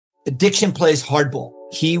Addiction plays hardball.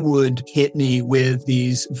 He would hit me with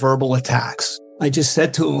these verbal attacks. I just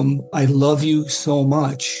said to him, I love you so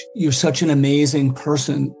much. You're such an amazing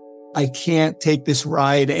person. I can't take this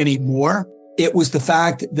ride anymore. It was the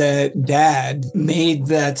fact that Dad made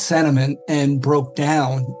that sentiment and broke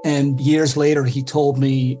down. And years later, he told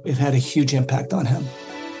me it had a huge impact on him.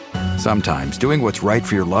 Sometimes doing what's right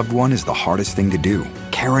for your loved one is the hardest thing to do.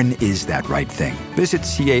 Karen is that right thing. Visit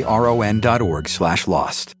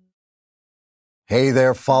caron.org/lost. Hey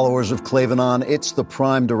there, followers of Clavenon. It's the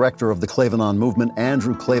prime director of the Clavenon movement,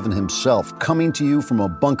 Andrew Klavan himself, coming to you from a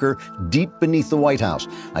bunker deep beneath the White House.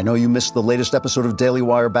 I know you missed the latest episode of Daily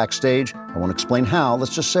Wire Backstage. I won't explain how.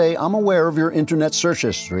 Let's just say I'm aware of your internet search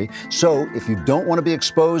history. So if you don't want to be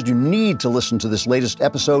exposed, you need to listen to this latest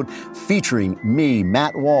episode featuring me,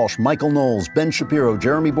 Matt Walsh, Michael Knowles, Ben Shapiro,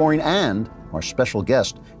 Jeremy Boring, and our special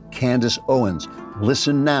guest, Candace Owens.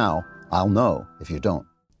 Listen now. I'll know if you don't.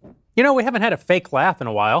 You know, we haven't had a fake laugh in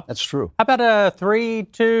a while. That's true. How about a 3,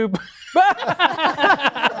 2...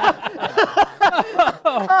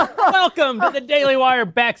 Welcome to the Daily Wire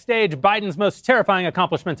Backstage, Biden's most terrifying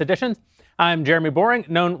accomplishments edition. I'm Jeremy Boring,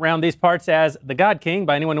 known around these parts as the God King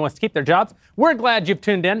by anyone who wants to keep their jobs. We're glad you've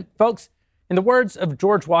tuned in. Folks, in the words of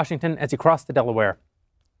George Washington as he crossed the Delaware,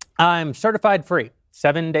 I'm certified free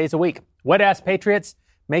 7 days a week. Wet-ass patriots,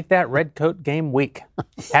 make that red coat game weak.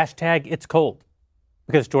 Hashtag it's cold.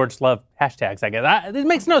 Because George loved hashtags, I guess. It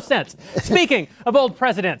makes no sense. Speaking of old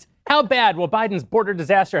presidents, how bad will Biden's border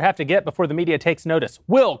disaster have to get before the media takes notice?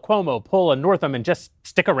 Will Cuomo pull a Northam and just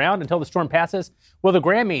stick around until the storm passes? Will the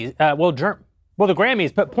Grammys put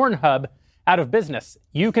Pornhub out of business?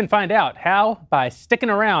 You can find out how by sticking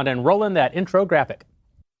around and rolling that intro graphic.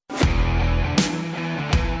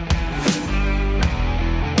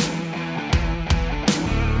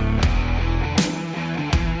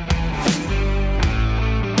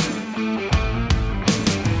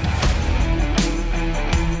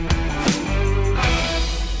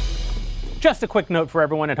 Just a quick note for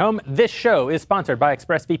everyone at home. This show is sponsored by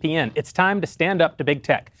ExpressVPN. It's time to stand up to big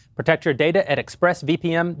tech. Protect your data at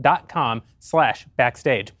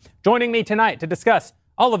expressvpn.com/backstage. Joining me tonight to discuss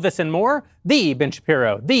all of this and more, the Ben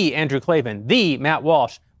Shapiro, the Andrew Klavan, the Matt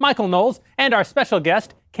Walsh, Michael Knowles, and our special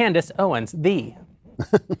guest, Candace Owens, the...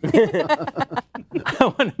 I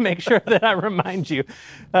want to make sure that I remind you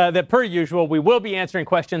that, per usual, we will be answering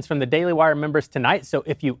questions from the Daily Wire members tonight. So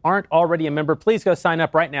if you aren't already a member, please go sign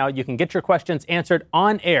up right now. You can get your questions answered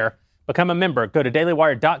on air. Become a member. Go to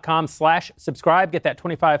dailywire.com/subscribe. Get that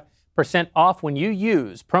 25% off when you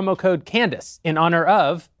use promo code Candace in honor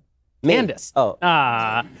of Candace.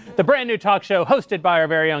 The brand new talk show hosted by our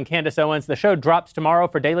very own Candace Owens. The show drops tomorrow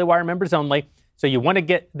for Daily Wire members only. So you want to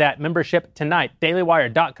get that membership tonight.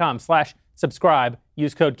 dailywire.com/subscribe.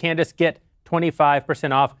 Use code Candace. Get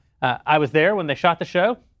 25% off. I was there when they shot the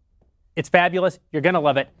show. It's fabulous. You're going to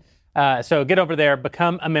love it. So get over there,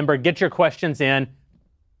 become a member, get your questions in.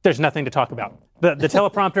 There's nothing to talk about. The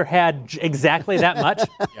teleprompter had exactly that much.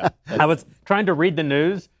 Yeah. I was trying to read the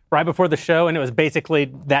news right before the show, and it was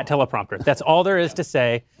basically that teleprompter. That's all there is to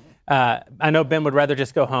say. I know Ben would rather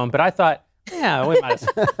just go home, but I thought, yeah, we might as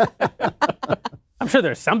well. I'm sure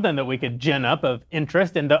there's something that we could gin up of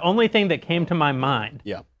interest, and the only thing that came to my mind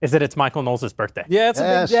is that it's Michael Knowles' birthday. Yeah, it's a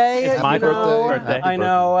big day. It's my birthday. I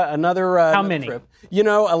know, another How many? trip. You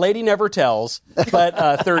know, a lady never tells, but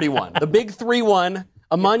 31. The big 3-1,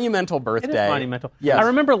 a monumental birthday. It is monumental. Yes. I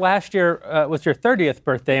remember last year was your 30th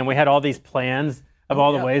birthday, and we had all these plans of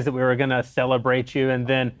all the ways that we were going to celebrate you, and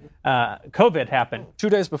then COVID happened. 2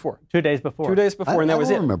 days before. 2 days before. 2 days before, and that was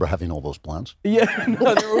it. I don't remember having all those plans. Yeah,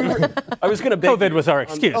 no, I was going to bake. COVID was our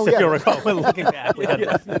excuse, if you'll recall. When looking back,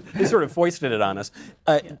 They sort of foisted it on us.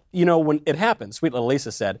 You know, when it happened, sweet little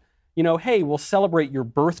Lisa said, you know, hey, we'll celebrate your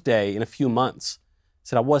birthday in a few months. I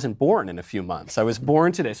said, I wasn't born in a few months. I was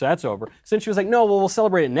born today, so that's over. So then she was like, no, well, we'll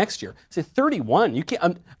celebrate it next year. I said, 31? You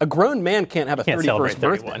can't. A grown man can't have a 31st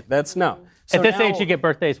birthday. That's no. So at this age, you get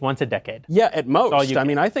birthdays once a decade. Yeah, at most. I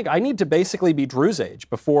mean, I think I need to basically be Drew's age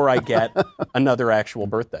before I get another actual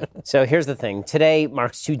birthday. So here's the thing. Today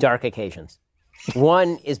marks two dark occasions.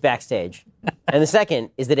 One is Backstage, and the second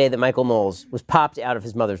is the day that Michael Knowles was popped out of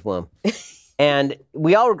his mother's womb. And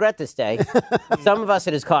we all regret this day. Some of us,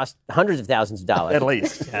 it has cost hundreds of thousands of dollars. At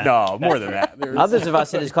least. Yeah. No, more than that. Others of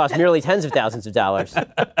us, it has cost merely tens of thousands of dollars.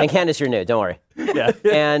 And Candace, you're new. Don't worry. Yeah.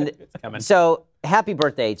 And so, happy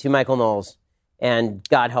birthday to Michael Knowles, and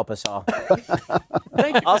God help us all.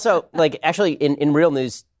 Thank you. Also, actually, in real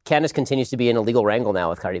news, Candace continues to be in a legal wrangle now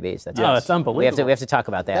with Cardi B. That's unbelievable. We have to talk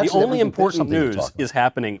about that. The only important news is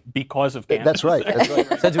happening because of Candace. That's right.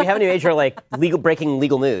 So do we have any major breaking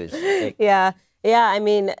legal news? Yeah. Yeah, I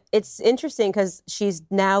mean, it's interesting because she's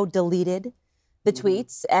now deleted the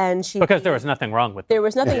tweets, and because there was nothing wrong with them. There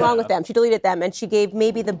was nothing wrong with them. She deleted them, and she gave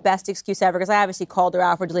maybe the best excuse ever, because I obviously called her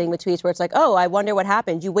out for deleting the tweets where it's like, oh, I wonder what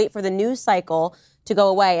happened. You wait for the news cycle to go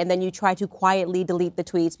away, and then you try to quietly delete the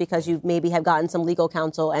tweets because you maybe have gotten some legal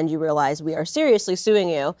counsel and you realize we are seriously suing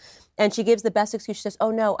you. And she gives the best excuse. She says, oh,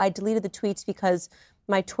 no, I deleted the tweets because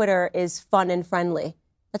my Twitter is fun and friendly.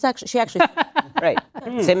 That's actually, she actually... Right.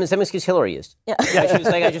 Same excuse Hillary used. Yeah. She was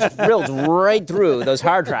like, I just drilled right through those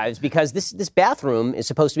hard drives because this bathroom is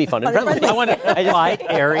supposed to be fun and friendly. I want it light,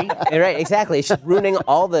 airy. Right, exactly. It's just ruining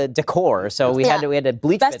all the decor. So we had to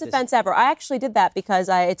bleach Best this. defense ever. I actually did that because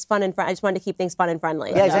it's fun and I just wanted to keep things fun and friendly.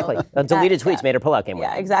 Yeah, exactly. Deleted tweets made her pullout game.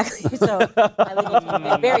 Yeah, exactly. So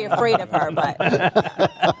I'm very afraid of her, but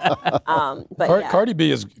yeah. Cardi B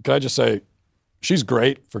is, can I just say, she's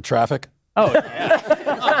great for traffic. Oh, yeah.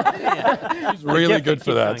 She's really good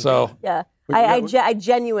for that. So yeah, I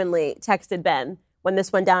genuinely texted Ben when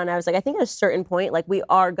this went down. I was like, I think at a certain point, like, we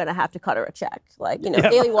are going to have to cut her a check. Like,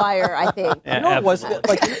 Daily Wire, I think. You know what it was?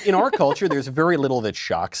 Like, in our culture, there's very little that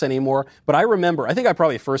shocks anymore. But I remember, I think I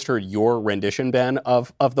probably first heard your rendition, Ben,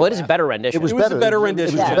 of the... Well, it is a better rendition. It was a better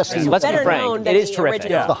rendition. Let's be frank. It is terrific.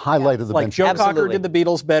 It's the highlight of the like bench. Joe Cocker did the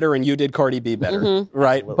Beatles better and you did Cardi B better,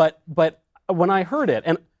 right? But when I heard it,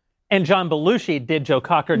 and John Belushi did Joe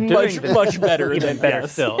Cocker doing much better, even better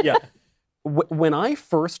still. Yeah. When I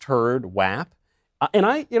first heard WAP, and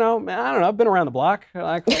I don't know, I've been around the block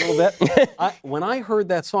like a little bit. When I heard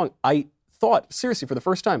that song, I thought seriously for the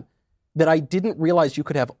first time that I didn't realize you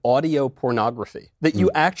could have audio pornography. That you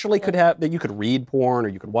actually could have, that you could read porn or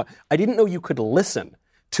you could watch. I didn't know you could listen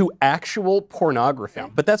to actual pornography.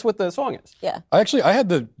 But that's what the song is. Yeah. I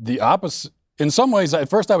had the opposite. In some ways, at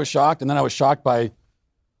first I was shocked, and then I was shocked by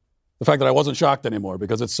the fact that I wasn't shocked anymore,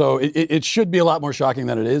 because it's so, it should be a lot more shocking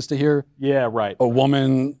than it is to hear a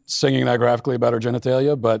woman singing that graphically about her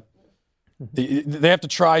genitalia, but they have to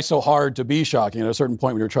try so hard to be shocking. At a certain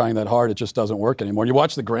point when you're trying that hard, it just doesn't work anymore. You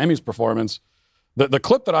watch the Grammys performance, the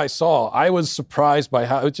clip that I saw, I was surprised by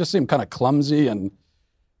how it just seemed kind of clumsy and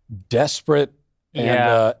desperate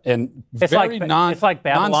and it's very it's like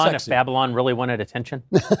Babylon non-sexy. if Babylon really wanted attention.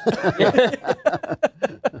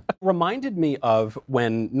 Reminded me of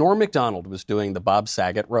when Norm Macdonald was doing the Bob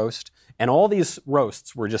Saget roast, and all these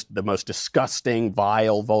roasts were just the most disgusting,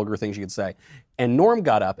 vile, vulgar things you could say. And Norm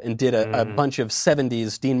got up and did a bunch of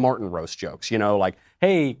 70s Dean Martin roast jokes, like,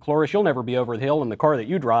 hey, Cloris, you'll never be over the hill in the car that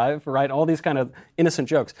you drive, right? All these kind of innocent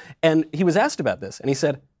jokes. And he was asked about this, and he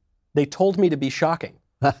said, they told me to be shocking.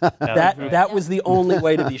 That was the only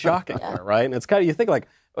way to be shocking, right? And it's kind of, you think like,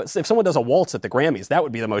 if someone does a waltz at the Grammys, that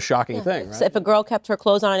would be the most shocking thing, right? So if a girl kept her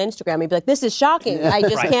clothes on Instagram, you'd be like, this is shocking. I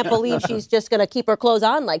just can't believe she's just going to keep her clothes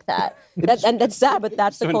on like that. And that's sad, but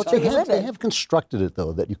that's the culture we live in. They have constructed it,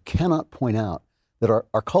 though, that you cannot point out that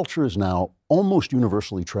our culture is now almost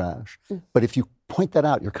universally trash. But if you point that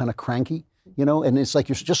out, you're kind of cranky. And it's like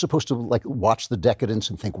you're just supposed to like watch the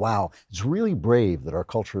decadence and think, wow, it's really brave that our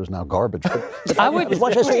culture is now garbage. But I would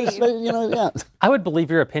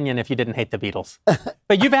believe your opinion if you didn't hate the Beatles.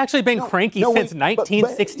 But you've actually been cranky since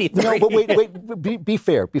 1963. No, but wait, be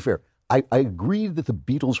fair. I agree that the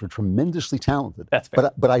Beatles were tremendously talented. That's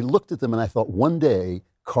fair. But I looked at them and I thought, one day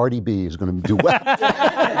Cardi B is going to do well.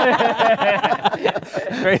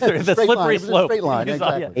 The slippery slope. Straight line,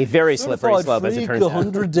 exactly. A very slippery slope, as it turns out.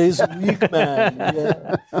 100 days a week, man.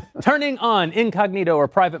 Yeah. Turning on incognito or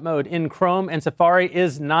private mode in Chrome and Safari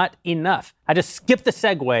is not enough. I just skipped the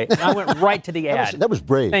segue and I went right to the ad. That was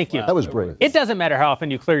brave. Thank you. That was brave. It doesn't matter how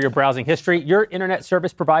often you clear your browsing history. Your internet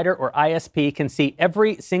service provider or ISP can see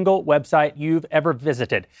every single website you've ever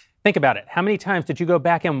visited. Think about it. How many times did you go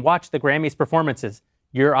back and watch the Grammys performances?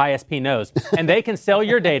 Your ISP knows. And they can sell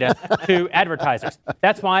your data to advertisers.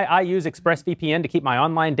 That's why I use ExpressVPN to keep my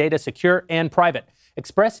online data secure and private.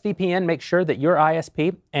 ExpressVPN makes sure that your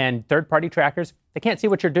ISP and third-party trackers, they can't see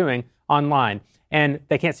what you're doing online, and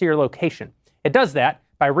they can't see your location. It does that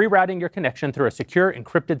by rerouting your connection through a secure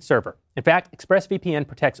encrypted server. In fact, ExpressVPN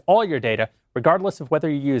protects all your data, regardless of whether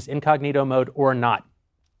you use incognito mode or not.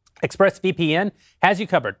 ExpressVPN has you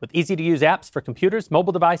covered with easy-to-use apps for computers,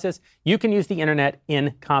 mobile devices. You can use the internet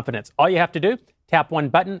in confidence. All you have to do, tap one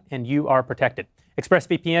button, and you are protected.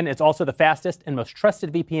 ExpressVPN is also the fastest and most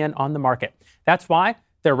trusted VPN on the market. That's why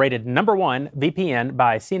they're rated #1 VPN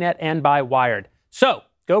by CNET and by Wired. So,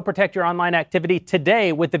 go protect your online activity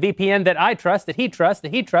today with the VPN that I trust, that he trusts,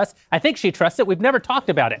 that he trusts. I think she trusts it. We've never talked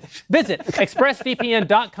about it. Visit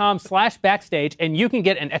expressvpn.com/backstage, and you can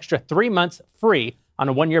get an extra 3 months free on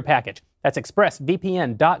a 1-year package. That's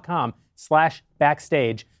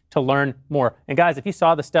expressvpn.com/backstage to learn more. And guys, if you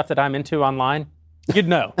saw the stuff that I'm into online, you'd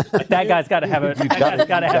know. Like, that guy's got to have it. That guy's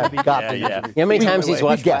got to have it. Yeah. You know how many times he's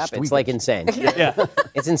watched WAP? It's like insane. Yeah.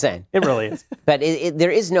 It's insane. It really is. But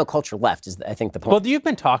there is no culture left, is I think the point. Well, you've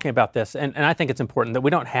been talking about this, and I think it's important that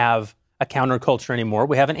we don't have a counterculture anymore.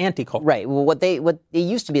 We have an anti-culture. Right. Well, what it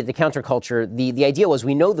used to be, the counterculture, the idea was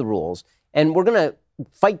we know the rules, and we're going to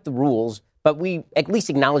fight the rules, but we at least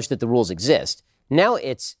acknowledge that the rules exist. Now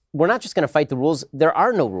we're not just going to fight the rules. There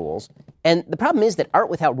are no rules. And the problem is that art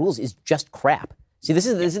without rules is just crap. See, this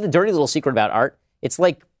is the dirty little secret about art. It's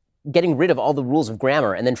like getting rid of all the rules of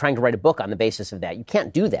grammar and then trying to write a book on the basis of that. You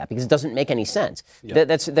can't do that because it doesn't make any sense. Yeah.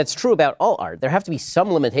 That's true about all art. There have to be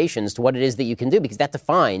some limitations to what it is that you can do because that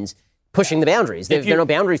defines pushing the boundaries. There are no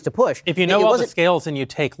boundaries to push. If you know all the scales and you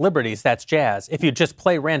take liberties, that's jazz. If you just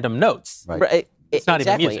play random notes, it's not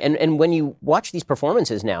even music. And when you watch these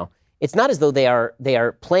performances now, it's not as though they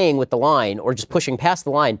are playing with the line or just pushing past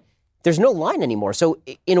the line. There's no line anymore. So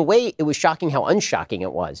in a way, it was shocking how unshocking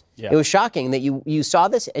it was. Yeah. It was shocking that you saw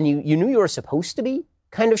this and you knew you were supposed to be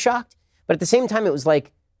kind of shocked. But at the same time, it was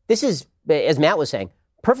like, this is, as Matt was saying,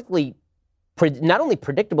 perfectly, not only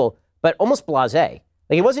predictable, but almost blasé.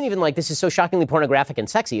 Like, it wasn't even like, this is so shockingly pornographic and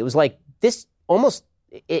sexy. It was like, this almost,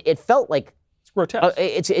 it felt like, it's grotesque.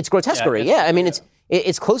 It's grotesquerie. Yeah. I mean,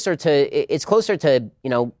 it's closer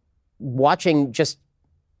to, watching just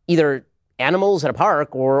either animals at a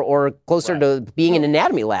park or closer to being in an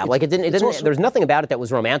anatomy lab. Like, it didn't also, there's nothing about it that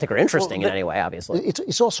was romantic or interesting in any way, obviously.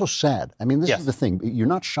 It's also sad. I mean, this is the thing. You're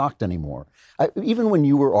not shocked anymore. Even when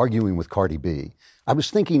you were arguing with Cardi B, I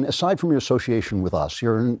was thinking, aside from your association with us,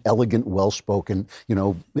 you're an elegant, well-spoken,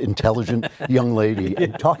 intelligent young lady,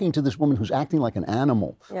 and talking to this woman who's acting like an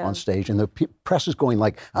animal on stage, and the press is going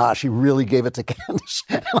like, she really gave it to Candace.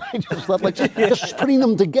 I just thought, like, just putting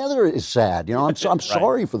them together is sad. I'm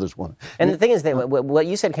sorry for this woman. And the thing is that what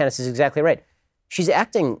you said, Candace, is exactly right. She's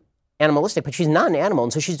acting animalistic, but she's not an animal,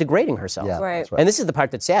 and so she's degrading herself. Yeah, right. That's right. And this is the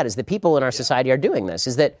part that's sad, is that people in our society are doing this,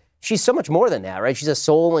 is that she's so much more than that, right? She's a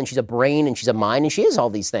soul, and she's a brain, and she's a mind, and she is all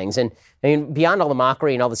these things. And I mean, beyond all the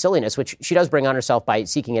mockery and all the silliness, which she does bring on herself by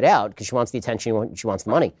seeking it out, because she wants the attention, she wants the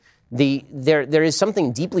money. There is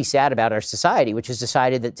something deeply sad about our society, which has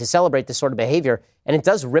decided that to celebrate this sort of behavior, and it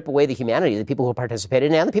does rip away the humanity of the people who participate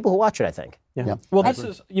in it and the people who watch it, I think. Yeah. Well, this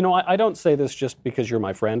is, I don't say this just because you're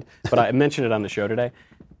my friend, but I mentioned it on the show today.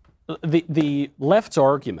 The left's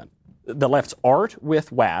argument, the left's art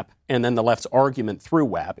with WAP, and then the left's argument through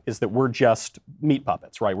WAP is that we're just meat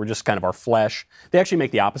puppets, right? We're just kind of our flesh. They actually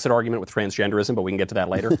make the opposite argument with transgenderism, but we can get to that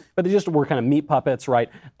later. But we're kind of meat puppets, right?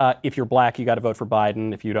 If you're black, you got to vote for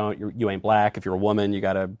Biden. If you don't, you ain't black. If you're a woman, you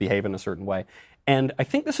got to behave in a certain way. And I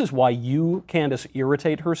think this is why you, Candace,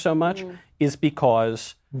 irritate her so much, is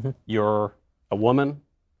because you're a woman,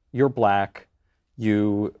 you're black,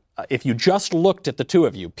 if you just looked at the two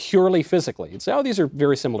of you purely physically, you'd say, oh, these are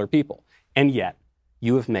very similar people. And yet,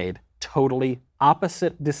 you have made totally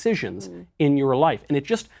opposite decisions in your life. And it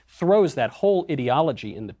just throws that whole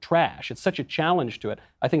ideology in the trash. It's such a challenge to it.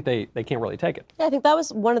 I think they can't really take it. Yeah, I think that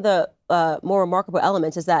was one of the more remarkable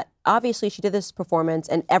elements, is that obviously she did this performance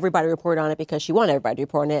and everybody reported on it because she wanted everybody to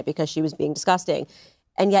report on it because she was being disgusting.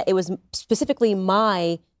 And yet it was specifically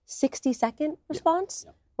my 60-second response,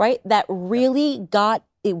 right, that really got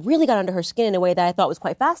under her skin in a way that I thought was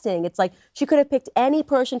quite fascinating. It's like she could have picked any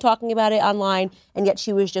person talking about it online, and yet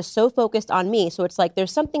she was just so focused on me. So it's like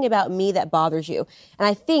there's something about me that bothers you. And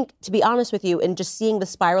I think, to be honest with you, in just seeing the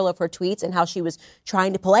spiral of her tweets and how she was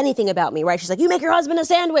trying to pull anything about me, right? She's like, you make your husband a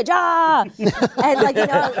sandwich, and like,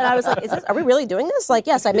 and I was like, are we really doing this? Like,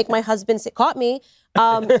 yes, I make my husband caught me.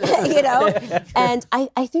 And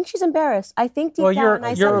I think she's embarrassed. I think deep down, and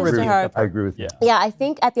I said this to her. I agree with you. Yeah, I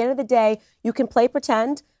think at the end of the day, you can play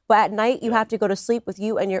pretend, but at night you have to go to sleep with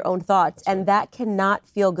you and your own thoughts, and that cannot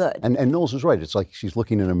feel good. And Knowles is right. It's like she's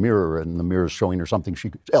looking in a mirror, and the mirror is showing her something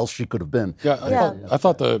else she could have been. I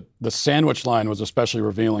thought the sandwich line was especially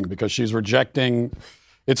revealing because she's rejecting.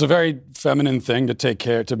 It's a very feminine thing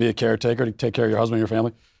to be a caretaker, to take care of your husband and your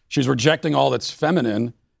family. She's rejecting all that's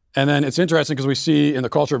feminine. And then it's interesting because we see in the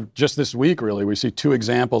culture just this week, really, we see two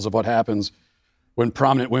examples of what happens when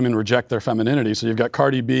prominent women reject their femininity. So you've got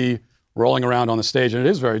Cardi B rolling around on the stage, and it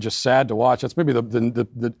is very just sad to watch. That's maybe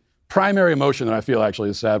the primary emotion that I feel actually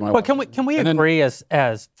is sad when I watch. But can we agree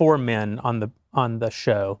as four men on the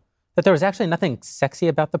show that there was actually nothing sexy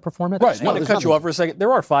about the performance. Right. I want to cut you off for a second.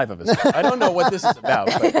 There are 5 of us. I don't know what this is about.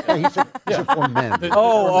 But, He said 4 men.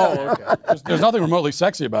 okay. There's nothing remotely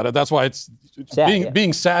sexy about it. That's why it's Sad,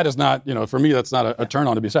 being sad is not, for me, that's not a turn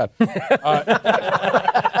on to be sad.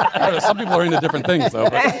 Some people are into different things, though.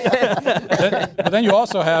 But then you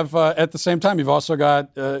also have, at the same time, you've also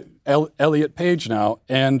got Elliot Page now.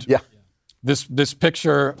 And this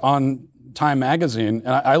picture on Time Magazine, and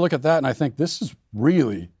I look at that and I think this is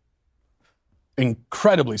really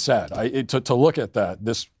incredibly sad to look at that.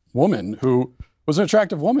 This woman who was an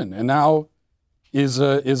attractive woman and now is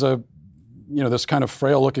a this kind of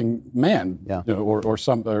frail-looking man, or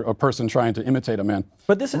a person trying to imitate a man.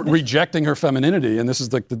 But this is rejecting her femininity, and this is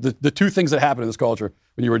the 2 things that happen in this culture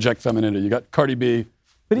when you reject femininity. You got Cardi B.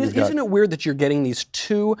 But isn't it weird that you're getting these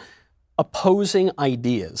 2 opposing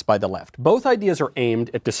ideas by the left? Both ideas are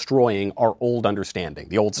aimed at destroying our old understanding,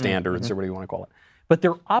 the old standards, or whatever you want to call it. But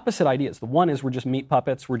they're opposite ideas. The one is we're just meat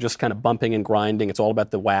puppets. We're just kind of bumping and grinding. It's all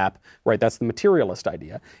about the WAP, right? That's the materialist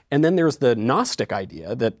idea. And then there's the Gnostic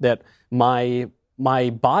idea that my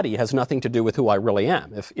body has nothing to do with who I really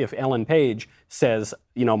am. If Ellen Page says,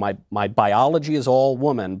 my biology is all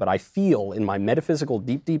woman, but I feel in my metaphysical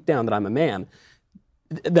deep down that I'm a man,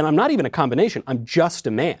 then I'm not even a combination. I'm just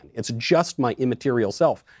a man. It's just my immaterial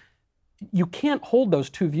self. You can't hold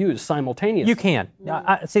those 2 views simultaneously. You can.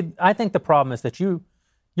 I think the problem is that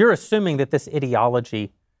you're assuming that this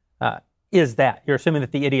ideology is that. You're assuming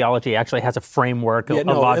that the ideology actually has a framework, a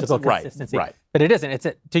logical consistency. Right. But it isn't.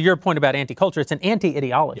 To your point about anti-culture, it's an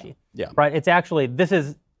anti-ideology. Yeah. Right? It's actually,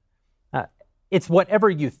 it's whatever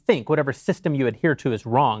you think, whatever system you adhere to is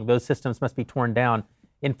wrong. Those systems must be torn down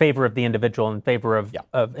in favor of the individual, in favor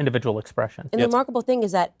of individual expression. And the remarkable thing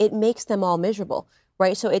is that it makes them all miserable.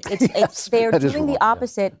 Right, so they're doing the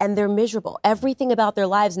opposite, and they're miserable. Everything about their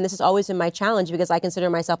lives, and this has always been my challenge because I consider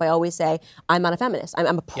myself. I always say I'm not a feminist.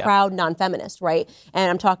 I'm a proud non-feminist, right? And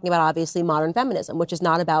I'm talking about obviously modern feminism, which is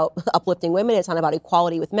not about uplifting women. It's not about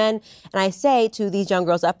equality with men. And I say to these young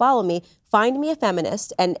girls that follow me, find me a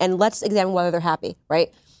feminist, and let's examine whether they're happy,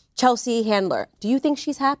 right? Chelsea Handler, do you think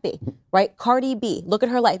she's happy? Right? Cardi B, look at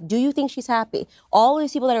her life. Do you think she's happy? All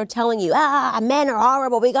these people that are telling you, men are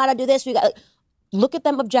horrible. We got to do this. Look at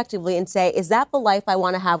them objectively and say, is that the life I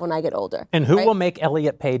want to have when I get older? And who will make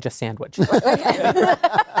Elliot Page a sandwich?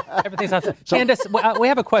 Everything's awesome. Candace, we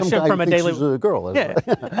have a question from a Daily... She's a girl. Yeah,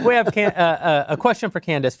 we have a question for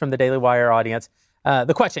Candace from the Daily Wire audience.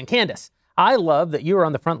 The question, Candace, I love that you are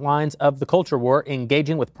on the front lines of the culture war,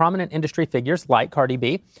 engaging with prominent industry figures like Cardi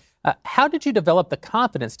B. How did you develop the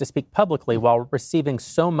confidence to speak publicly while receiving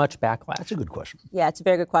so much backlash? That's a good question. Yeah, it's a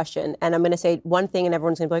very good question. And I'm going to say one thing and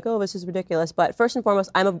everyone's going to be like, oh, this is ridiculous. But first and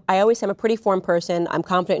foremost, I always say I'm a pretty formed person. I'm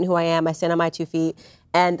confident in who I am. I stand on my 2 feet.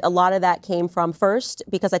 And a lot of that came from, first,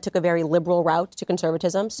 because I took a very liberal route to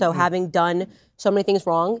conservatism. So having done so many things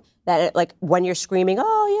wrong, that when you're screaming,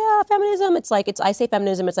 oh yeah, feminism, I say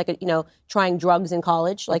feminism, it's like, trying drugs in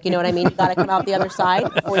college. Like, you know what I mean? You got to come out the other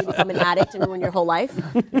side before you become an addict and ruin your whole life,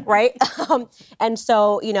 right? And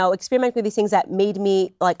so, experimenting with these things that made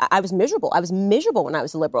me, I was miserable. I was miserable when I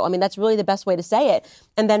was a liberal. I mean, that's really the best way to say it.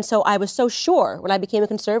 And then so I was so sure when I became a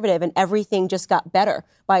conservative and everything just got better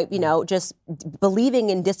by, just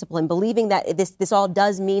believing in discipline, believing that this all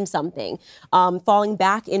does mean something, falling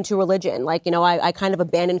back into religion. I kind of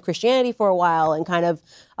abandoned Christianity for a while and kind of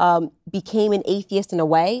became an atheist in a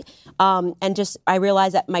way. And just, I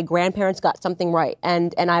realized that my grandparents got something right.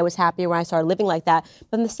 And I was happier when I started living like that.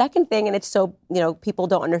 But then the second thing, and it's so, people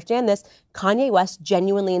don't understand this, Kanye West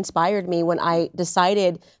genuinely inspired me when I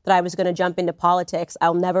decided that I was going to jump into politics.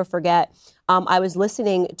 I'll never forget. I was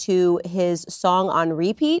listening to his song on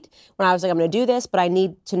repeat when I was like, I'm going to do this, but I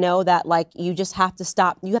need to know that, you just have to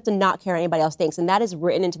stop. You have to not care what anybody else thinks. And that is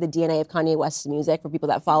written into the DNA of Kanye West's music for people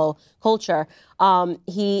that follow culture.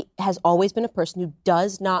 He has always been a person who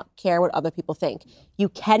does not care what other people think. You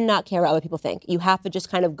cannot care what other people think. You have to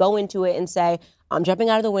just kind of go into it and say, I'm jumping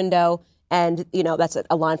out of the window. And, that's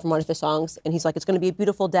a line from one of his songs. And he's like, it's going to be a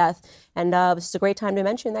beautiful death. And this is a great time to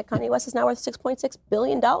mention that Kanye West is now worth $6.6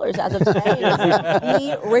 billion as of today.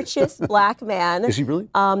 He's the richest black man. Is he really?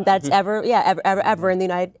 That's ever in the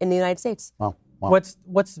United States. Wow.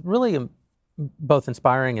 What's really both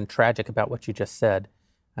inspiring and tragic about what you just said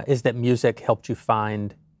is that music helped you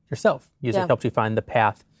find yourself. Music helped you find the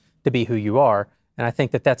path to be who you are. And I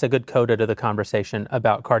think that that's a good coda to the conversation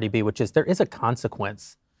about Cardi B, which is there is a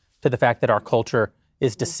consequence to the fact that our culture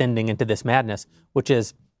is descending into this madness, which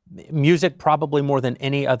is music probably more than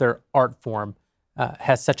any other art form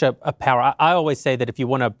has such a power. I always say that if you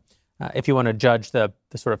want if you want to judge the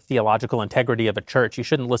sort of theological integrity of a church, you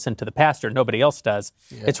shouldn't listen to the pastor. Nobody else does.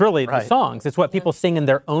 Yeah. It's really the songs. It's what people sing in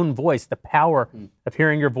their own voice, the power of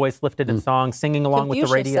hearing your voice lifted in song, singing along with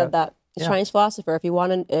the radio. Said that. The Chinese philosopher, if you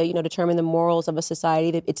want to, determine the morals of a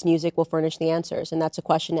society, that its music will furnish the answers, and that's a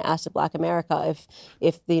question to ask to Black America.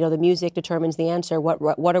 If the music determines the answer,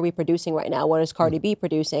 what are we producing right now? What is Cardi B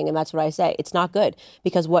producing? And that's what I say. It's not good,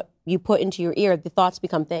 because what you put into your ear, the thoughts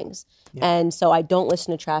become things. Yeah. And so I don't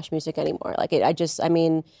listen to trash music anymore. Like I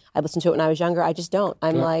listened to it when I was younger. I just don't.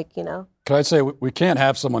 I'm Can I say we can't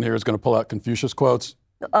have someone here who's going to pull out Confucius quotes?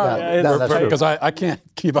 Because I can't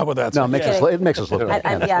keep up with that. No, it makes us look bad.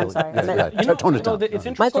 I'm sorry. Tone it down. It's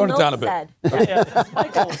interesting. Tone it down a bit.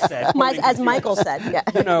 As Michael said.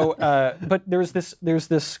 Yeah. But there's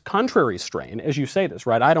this contrary strain, as you say this,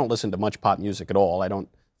 right? I don't listen to much pop music at all. I don't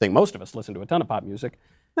think most of us listen to a ton of pop music.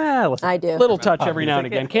 I do. Little touch every now and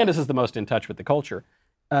again. Candace is the most in touch with the culture.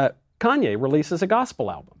 Kanye releases a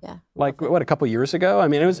gospel album. Yeah. Like, a couple years ago? I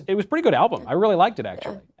mean, it was a pretty good album. I really liked it,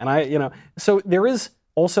 actually. Yeah. And so there is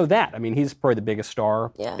also that. I mean, he's probably the biggest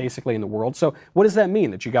star, basically, in the world. So what does that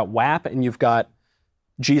mean? That you got WAP and you've got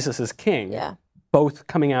Jesus is King, both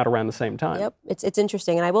coming out around the same time? Yep. It's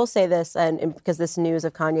interesting. And I will say this, and because this news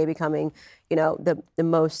of Kanye becoming, the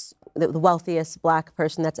wealthiest Black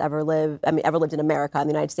person that's ever lived in America, in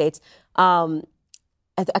the United States, I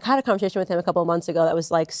had a conversation with him a couple of months ago that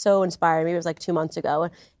was so inspiring. Maybe it was 2 months ago.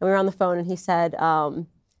 And we were on the phone and he said, I'm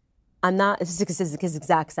not, this is his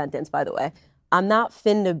exact sentence, by the way, I'm not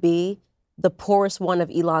finna be the poorest one of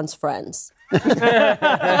Elon's friends. And then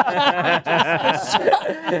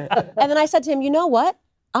I said to him, you know what?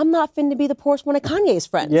 I'm not finna be the poorest one of Kanye's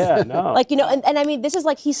friends. Yeah, no. And I mean, this is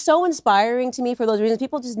he's so inspiring to me for those reasons.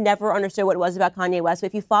 People just never understood what it was about Kanye West. But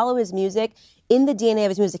if you follow his music, in the DNA of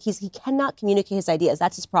his music, he cannot communicate his ideas.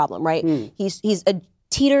 That's his problem, right? He's a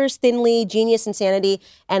teeters thinly, genius insanity,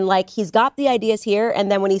 and he's got the ideas here,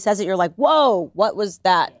 and then when he says it, you're like, whoa, what was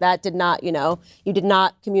that? That did not, you did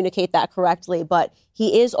not communicate that correctly. But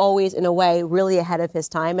he is always, in a way, really ahead of his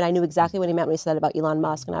time, and I knew exactly what he meant when he said about Elon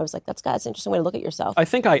Musk, and I was like, that's an interesting way to look at yourself. I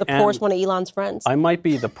think the poorest one of Elon's friends. I might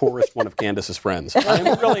be the poorest one of Candace's friends.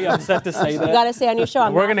 I'm really upset to say that. You got to say on your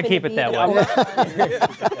show, we're going to keep it that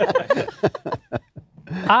way.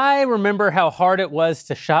 I remember how hard it was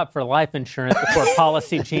to shop for life insurance before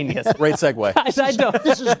Policy Genius. Great segue. I don't.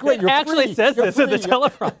 This is great. It actually says this in the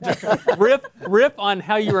teleprompter. Riff on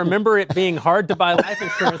how you remember it being hard to buy life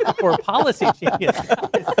insurance before Policy Genius.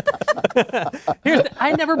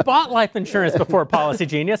 I never bought life insurance before Policy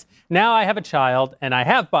Genius. Now I have a child, and I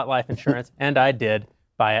have bought life insurance, and I did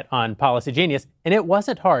buy it on Policy Genius, and it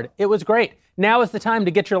wasn't hard. It was great. Now is the time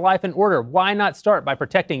to get your life in order. Why not start by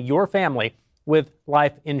protecting your family with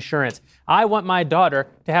life insurance? I want my daughter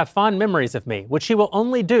to have fond memories of me, which she will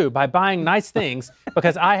only do by buying nice things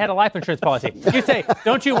because I had a life insurance policy. You say,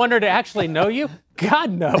 don't you want her to actually know you?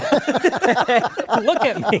 God, no. Look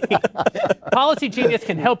at me. Policy Genius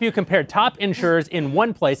can help you compare top insurers in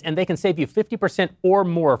one place, and they can save you 50% or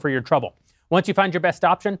more for your trouble. Once you find your best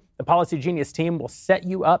option, the Policy Genius team will set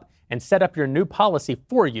you up and set up your new policy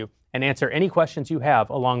for you and answer any questions you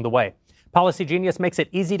have along the way. Policy Genius makes it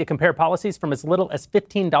easy to compare policies from as little as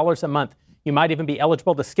 $15 a month. You might even be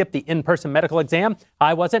eligible to skip the in-person medical exam.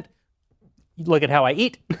 I wasn't. Look at how I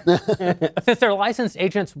eat. Since their licensed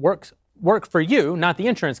agents work for you, not the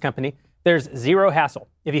insurance company, there's zero hassle.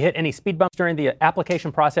 If you hit any speed bumps during the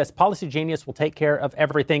application process, Policy Genius will take care of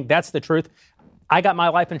everything. That's the truth. I got my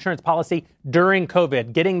life insurance policy during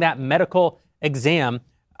COVID, getting that medical exam.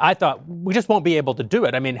 I thought we just won't be able to do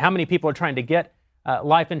it. I mean, how many people are trying to get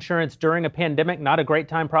life insurance during a pandemic? Not a great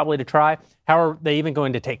time probably to try. How are they even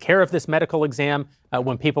going to take care of this medical exam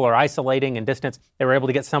when people are isolating and distance? They were able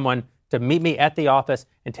to get someone to meet me at the office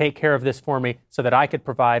and take care of this for me so that I could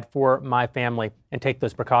provide for my family and take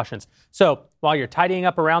those precautions. So while you're tidying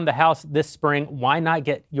up around the house this spring, why not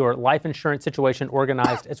get your life insurance situation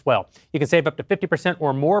organized as well? You can save up to 50%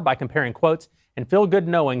 or more by comparing quotes and feel good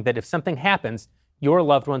knowing that if something happens, your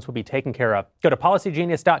loved ones will be taken care of. Go to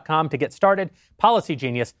PolicyGenius.com to get started. Policy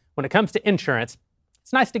Genius, when it comes to insurance,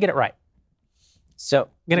 it's nice to get it right. So, I'm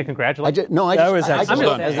going to congratulate you. I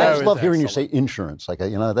just love hearing you say insurance. I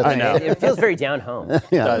know. It feels very down home.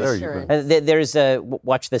 There's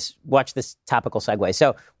watch this topical segue.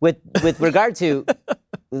 So, with regard to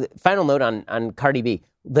final note on Cardi B,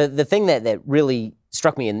 the thing that really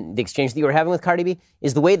struck me in the exchange that you were having with Cardi B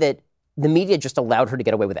is the way that the media just allowed her to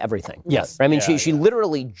get away with everything. Yes. Right? I mean, she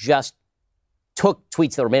literally just took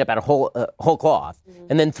tweets that were made up out of whole cloth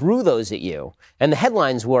and then threw those at you. And the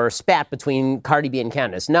headlines were spat between Cardi B and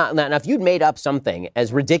Candace. Now, if you'd made up something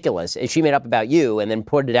as ridiculous as she made up about you and then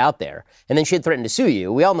put it out there, and then she had threatened to sue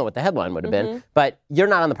you, we all know what the headline would have been. But you're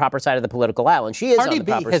not on the proper side of the political aisle, and she is on the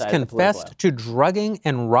proper side of the political aisle. Cardi B has confessed to drugging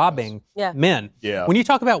and robbing men. Yeah. When you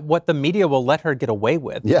talk about what the media will let her get away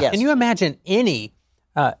with, can you imagine any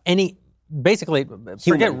basically,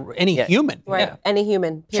 forget any human. Right, any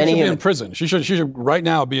human. She should be in prison. She should right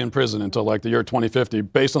now be in prison until like the year 2050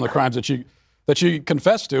 based on the crimes that she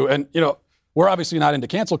confessed to. And, we're obviously not into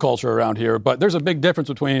cancel culture around here, but there's a big difference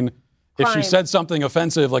between if she said something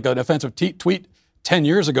offensive, like an offensive tweet 10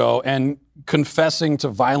 years ago, and confessing to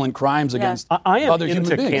violent crimes against other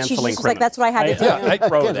human beings. She's just like, that's what I had to do. I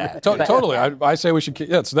throw that. Totally. I say we should,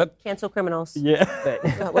 cancel criminals. Yeah.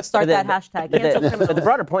 Let's start that hashtag, cancel criminals. But the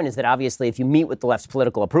broader point is that obviously if you meet with the left's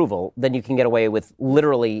political approval, then you can get away with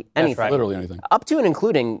literally anything. Right. Literally anything. Up to and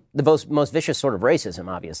including the most vicious sort of racism,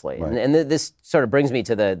 obviously. Right. And this sort of brings me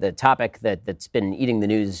to the topic that's been eating the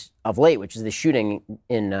news of late, which is the shooting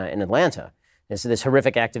in Atlanta. This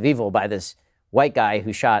horrific act of evil by this white guy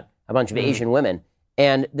who shot a bunch of Asian women.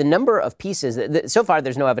 And the number of pieces, so far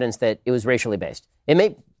there's no evidence that it was racially based. It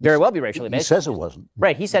may very well be racially based. He says it wasn't.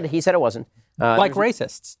 Right, he said it wasn't. Like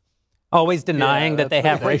racists. Always denying that they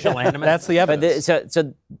have racial animus. That's the evidence.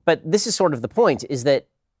 But this is sort of the point, is that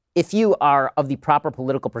if you are of the proper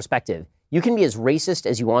political perspective, you can be as racist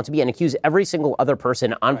as you want to be and accuse every single other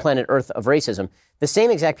person on planet Earth of racism. The same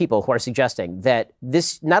exact people who are suggesting that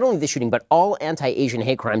this, not only this shooting, but all anti-Asian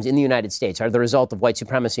hate crimes in the United States are the result of white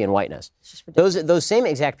supremacy and whiteness. Those same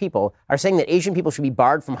exact people are saying that Asian people should be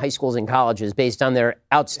barred from high schools and colleges based on their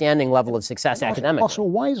outstanding level of success academically. Also,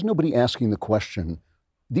 why is nobody asking the question?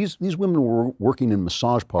 These women were working in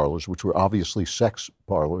massage parlors, which were obviously sex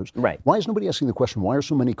parlors. Right. Why is nobody asking the question, why are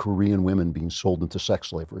so many Korean women being sold into sex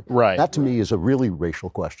slavery? Right. That, to me, is a really racial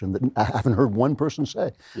question that I haven't heard one person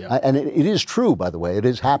say. Yeah. And it is true, by the way. It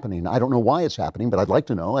is happening. I don't know why it's happening, but I'd like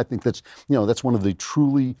to know. I think that's one of the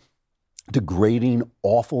truly degrading,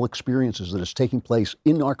 awful experiences that is taking place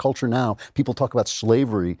in our culture now. People talk about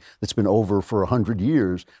slavery that's been over for 100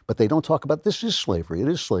 years, but they don't talk about this is slavery. It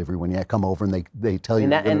is slavery when you come over and they tell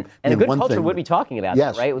you. And a good culture would be talking about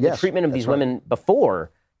that, right? With the treatment of these women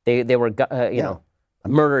before they were,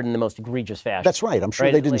 murdered in the most egregious fashion. That's right. I'm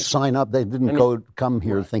sure they didn't sign up. They didn't come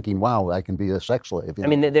here thinking, "Wow, I can be a sex slave." I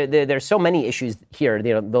mean, there's so many issues here.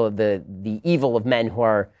 The evil of men who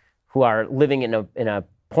are living in a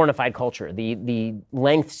pornified culture, the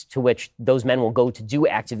lengths to which those men will go to do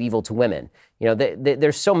acts of evil to women.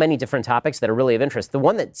 There's so many different topics that are really of interest. The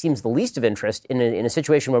one that seems the least of interest in a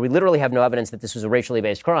situation where we literally have no evidence that this was a racially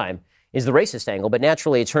based crime is the racist angle, but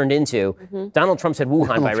naturally it turned into Donald Trump said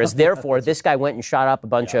Wuhan virus, therefore this guy went and shot up a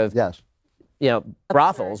bunch of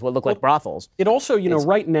brothels, what look like brothels. It also,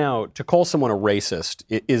 right now, to call someone a racist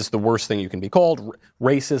is the worst thing you can be called.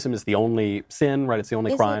 Racism is the only sin, right? It's the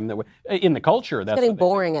only crime that in the culture. That's getting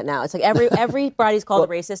boring at now. It's like everybody's called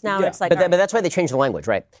a racist now. Yeah. It's like, but that's why they changed the language,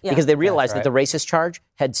 right? Yeah. Because they realized that the racist charge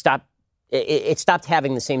had stopped. It stopped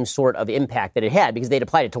having the same sort of impact that it had because they'd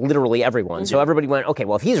applied it to literally everyone. So everybody went, okay,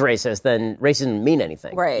 well, if he's racist, then racism didn't mean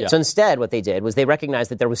anything. Right. Yeah. So instead, what they did was they recognized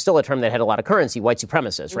that there was still a term that had a lot of currency, white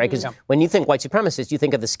supremacist, right? Because when you think white supremacist, you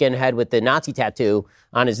think of the skinhead with the Nazi tattoo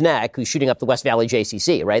on his neck who's shooting up the West Valley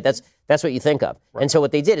JCC, right? That's what you think of. Right. And so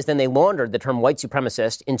what they did is then they laundered the term white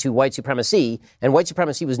supremacist into white supremacy, and white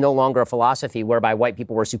supremacy was no longer a philosophy whereby white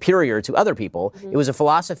people were superior to other people. It was a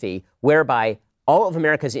philosophy whereby all of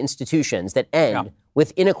America's institutions that end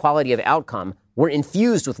with inequality of outcome were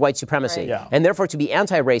infused with white supremacy. Right. Yeah. And therefore, to be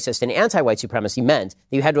anti-racist and anti-white supremacy meant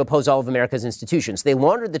that you had to oppose all of America's institutions. They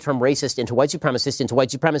laundered the term racist into white supremacist, into white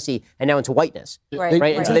supremacy, and now into whiteness. Right.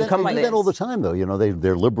 And so they've come to that all the time, though.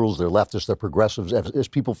 They're liberals, they're leftists, they're progressives. As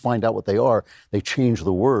people find out what they are, they change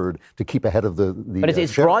the word to keep ahead of the But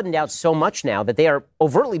it's broadened out so much now that they are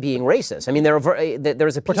overtly being racist. I mean, there was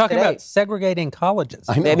a piece We're talking today about segregating colleges.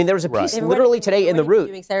 I mean, there was a piece literally today in the Root.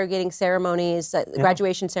 Doing segregating ceremonies,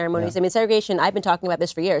 graduation ceremonies. I mean, segregation, I've been talking about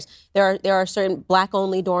this for years. There are certain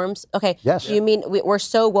black-only dorms. Okay. Yes. You mean we're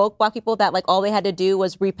so woke, black people, that like all they had to do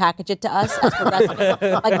was repackage it to us as progressives?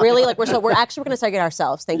 Like really? Like we're going to segregate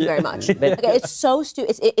ourselves. Thank you very much. It's so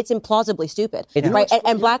stupid. It's implausibly stupid, right?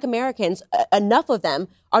 And black Americans, enough of them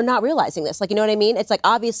are not realizing this. Like, you know what I mean? It's like,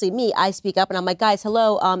 obviously me, I speak up and I'm like, guys,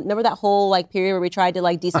 hello. Remember that whole like period where we tried to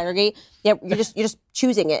like desegregate? Yeah, you're just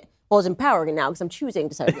choosing it. Well, it's empowering now because I'm choosing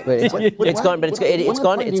to segregate. It's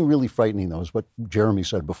gone. Really frightening, though, is what Jeremy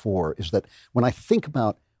said before, is that when I think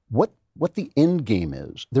about what what the end game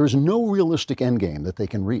is. There is no realistic end game that they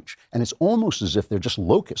can reach. And it's almost as if they're just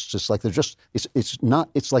locusts. It's like it's not,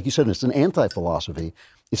 it's like you said, it's an anti-philosophy.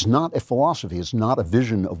 It's not a philosophy. It's not a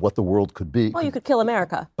vision of what the world could be. Well, you could kill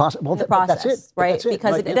America in the process, that's it. Right?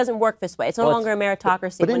 Because it doesn't work this way. It's no longer a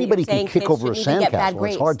meritocracy. But anybody can kick over a sandcastle.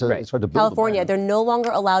 It's hard to build. California, they're no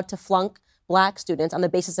longer allowed to flunk black students on the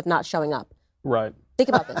basis of not showing up. Right. Think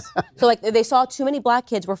about this. So, like, they saw too many black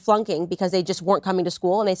kids were flunking because they just weren't coming to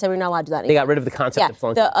school, and they said we're not allowed to do that anymore. They got rid of the concept of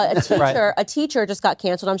flunking. A teacher just got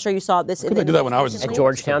canceled. I'm sure you saw this. Could they do that when I was in school? At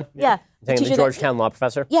Georgetown? Yeah. The Georgetown law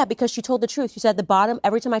professor? Yeah, because she told the truth. She said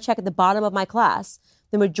every time I check at the bottom of my class,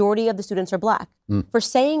 the majority of the students are black. For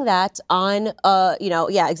saying that on, exactly.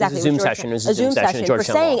 It was a Zoom session. For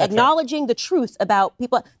saying, acknowledging the truth about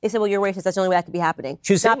people. They said, well, you're racist. That's the only way that could be happening.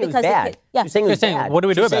 She was saying it was bad. She was saying it was bad. What do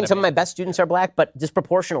we do about it? Some of my best students are black, but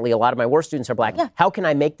disproportionately, a lot of my worst students are black. Yeah. How can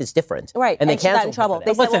I make this different? Right. And they she got in canceled trouble.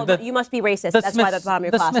 They said, well, you must be racist. That's why that's the bottom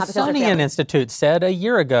of your class. The Smithsonian Institute said a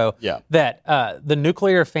year ago that the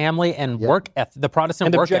nuclear family and work ethic, the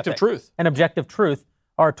Protestant work ethic, and objective truth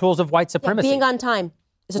are tools of white supremacy. Being on time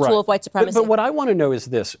is a tool of white supremacy. But what I want to know is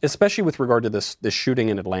this, especially with regard to this shooting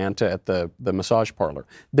in Atlanta at the massage parlor.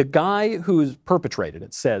 The guy who's perpetrated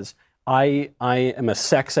it says, I am a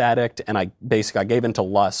sex addict, and I gave into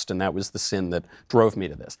lust, and that was the sin that drove me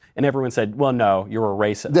to this. And everyone said, well, no, you're a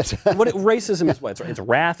racist. Racism is what? It's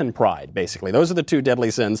wrath and pride, basically. Those are the two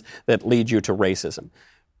deadly sins that lead you to racism.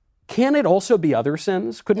 Can it also be other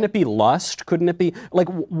sins? Couldn't it be lust? Couldn't it be,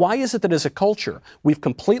 why is it that as a culture, we've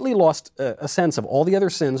completely lost a sense of all the other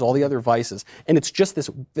sins, all the other vices, and it's just this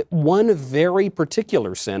one very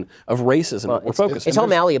particular sin of racism that we're focused on? It's all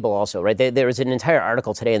malleable also, right? There was an entire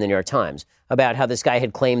article today in the New York Times about how this guy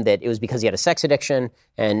had claimed that it was because he had a sex addiction,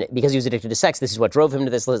 and because he was addicted to sex, this is what drove him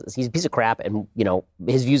to this. He's a piece of crap, and,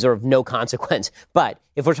 his views are of no consequence. But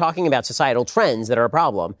if we're talking about societal trends that are a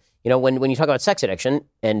problem, when you talk about sex addiction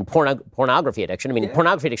and pornography addiction,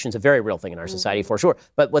 pornography addiction is a very real thing in our society for sure.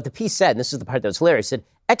 But what the piece said, and this is the part that was hilarious, said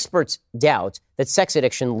experts doubt that sex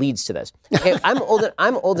addiction leads to this. Okay, I'm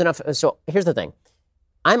old enough. So here's the thing.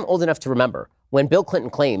 I'm old enough to remember when Bill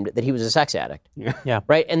Clinton claimed that he was a sex addict. Yeah.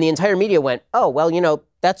 Right? And the entire media went, oh, well,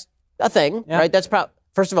 that's a thing, right? That's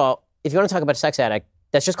first of all, if you want to talk about a sex addict,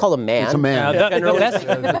 that's just called a man. It's a man.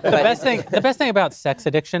 The best thing about sex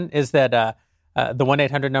addiction is that the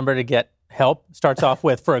 1-800 number to get help starts off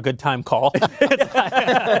with "for a good time call." I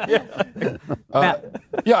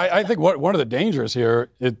think one of the dangers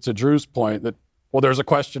here, to Drew's point, that there's a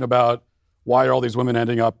question about why are all these women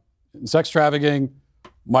ending up in sex trafficking.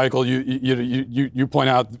 Michael, you point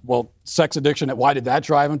out, sex addiction. Why did that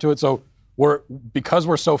drive them to it? So because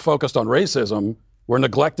we're so focused on racism, we're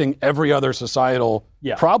neglecting every other societal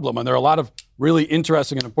problem, and there are a lot of really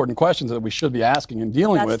interesting and important questions that we should be asking and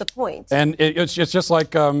dealing with. That's the point. And it's just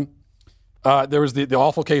like there was the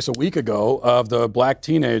awful case a week ago of the black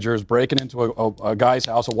teenagers breaking into a guy's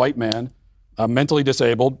house, a white man, mentally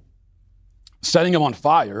disabled, setting him on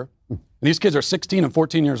fire. And these kids are 16 and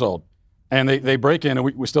 14 years old. And they break in,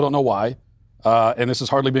 and we still don't know why. And this is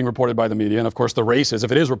hardly being reported by the media. And, of course, the races,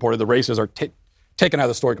 if it is reported, the races are taken out of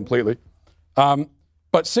the story completely.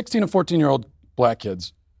 But 16 and 14-year-old black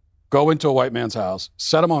kids go into a white man's house,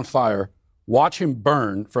 set him on fire, watch him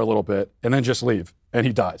burn for a little bit, and then just leave, and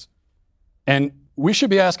he dies. And we should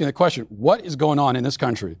be asking the question, what is going on in this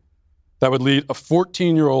country that would lead a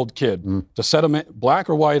 14-year-old kid to set him, black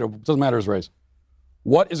or white, or it doesn't matter his race,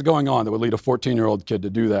 what is going on that would lead a 14-year-old kid to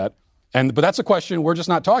do that? But that's a question we're just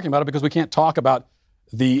not talking about it because we can't talk about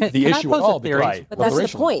the issue at all. But that's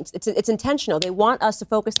the point. It's intentional. They want us to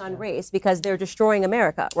focus on race because they're destroying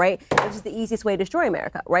America, right? This is the easiest way to destroy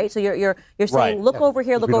America, right? So you're saying, look over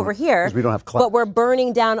here, look over here. Because we don't have class. But we're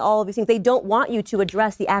burning down all of these things. They don't want you to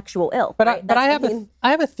address the actual ill. But right? I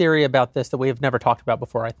have a theory about this that we have never talked about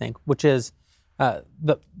before, I think, which is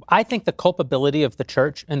I think the culpability of the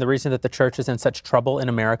church and the reason that the church is in such trouble in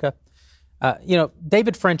America.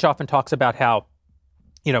 David French often talks about how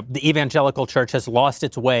the evangelical church has lost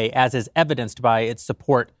its way, as is evidenced by its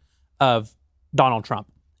support of Donald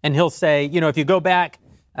Trump. And he'll say, if you go back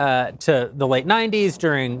to the late 90s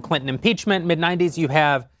during Clinton impeachment, mid-90s, you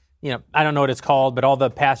have, I don't know what it's called, but all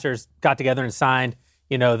the pastors got together and signed,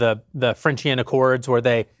 the Frenchian Accords where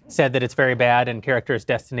they said that it's very bad and character is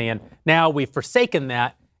destiny. And now we've forsaken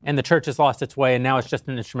that and the church has lost its way and now it's just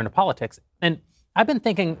an instrument of politics. And I've been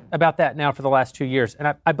thinking about that now for the last 2 years.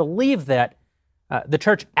 And I believe that the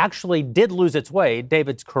church actually did lose its way.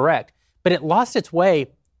 David's correct. But it lost its way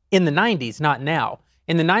in the 90s, not now.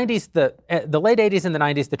 In the 90s, the late 80s and the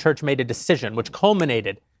 90s, the church made a decision which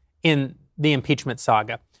culminated in the impeachment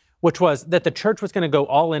saga, which was that the church was going to go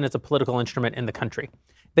all in as a political instrument in the country.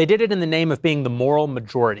 They did it in the name of being the moral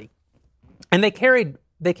majority. And they carried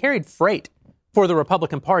freight for the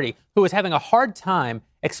Republican Party, who was having a hard time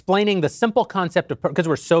explaining the simple concept of, because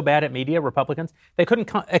we're so bad at media, Republicans, they couldn't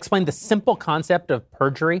explain the simple concept of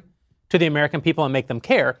perjury to the American people and make them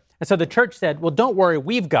care. And so the church said, well, don't worry,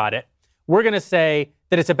 we've got it. We're going to say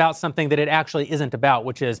that it's about something that it actually isn't about,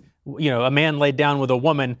 which is, a man laid down with a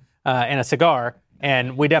woman and a cigar,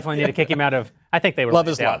 and we definitely need to kick him out of, I think they were love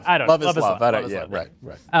is down. love. I don't know. Love is love.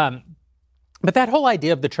 Right. But that whole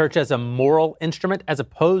idea of the church as a moral instrument, as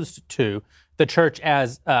opposed to the church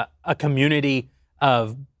as a community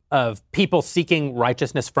of people seeking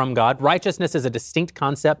righteousness from God. Righteousness is a distinct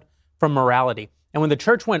concept from morality. And when the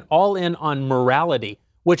church went all in on morality,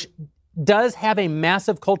 which does have a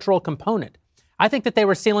massive cultural component, I think that they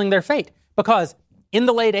were sealing their fate. Because in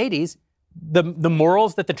the late 80s, the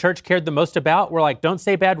morals that the church cared the most about were like, don't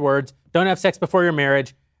say bad words, don't have sex before you're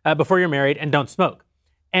married, and don't smoke.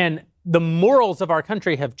 And the morals of our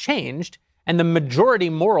country have changed, and the majority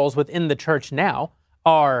morals within the church now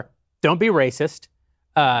are don't be racist,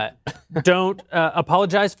 don't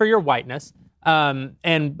apologize for your whiteness,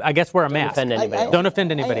 and I guess wear a mask. Don't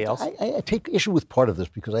offend anybody else. I take issue with part of this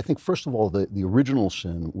because I think, first of all, the original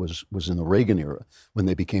sin was in the Reagan era when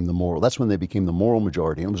they became the moral. That's when they became the moral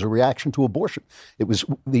majority, and it was a reaction to abortion. It was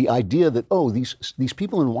the idea that, these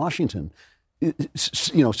people in Washington, it's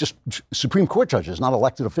just Supreme Court judges, not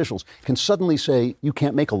elected officials, can suddenly say you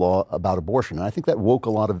can't make a law about abortion. And I think that woke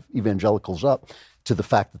a lot of evangelicals up to the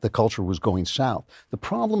fact that the culture was going south. The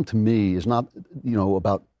problem to me is not,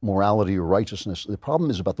 about morality or righteousness. The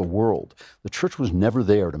problem is about the world. The church was never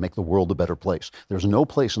there to make the world a better place. There's no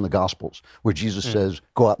place in the Gospels where Jesus says,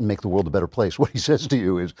 go out and make the world a better place. What he says to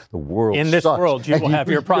you is, the world in this sucks. world, you will have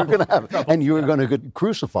your problem. And you're going to get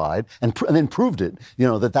crucified, and then proved it,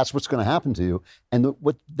 that's what's going to happen to you. And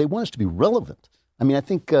what they want us to be relevant. I mean, I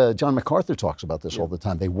think John MacArthur talks about this all the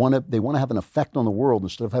time. They want to have an effect on the world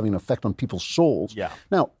instead of having an effect on people's souls. Yeah.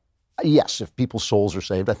 Now, yes, if people's souls are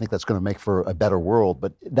saved, I think that's going to make for a better world.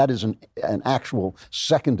 But that is an actual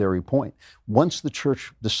secondary point. Once the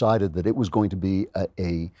church decided that it was going to be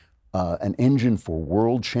an engine for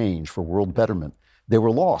world change, for world betterment, they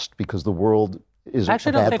were lost because the world is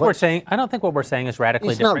actually. I don't think what we're saying is radically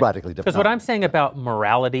different. It's not radically different. Because what I'm saying about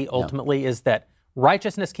morality ultimately is that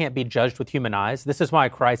righteousness can't be judged with human eyes. This is why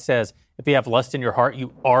Christ says, if you have lust in your heart,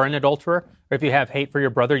 you are an adulterer. Or if you have hate for your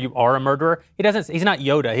brother, you are a murderer. He's not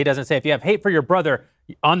Yoda. He doesn't say, if you have hate for your brother,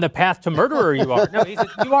 on the path to murderer you are. No, he says,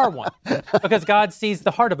 you are one. Because God sees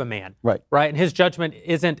the heart of a man. Right. And his judgment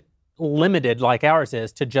isn't limited like ours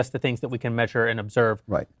is to just the things that we can measure and observe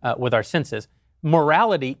with our senses.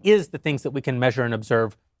 Morality is the things that we can measure and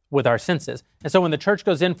observe with our senses. And so when the church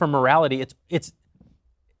goes in for morality,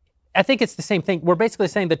 I think it's the same thing. We're basically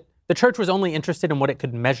saying that the church was only interested in what it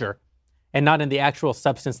could measure and not in the actual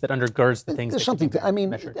substance that undergirds the things. There's something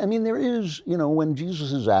measured. I mean, there is, when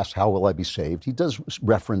Jesus is asked, how will I be saved? He does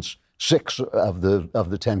reference 6 of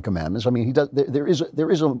the 10 commandments. I mean, he does. There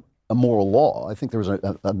is a moral law. I think there's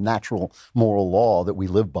a natural moral law that we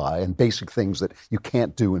live by, and basic things that you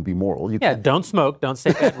can't do and be moral. Don't smoke, don't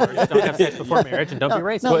say bad words, don't have sex before marriage, and don't be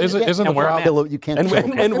racist. Well, isn't the problem? You can't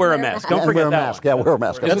and wear a mask. Don't forget that. Yeah, wear a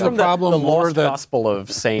mask. Isn't the problem the more lost that gospel of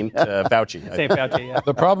Saint Fauci? Saint Fauci, yeah.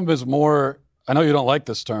 The problem is more. I know you don't like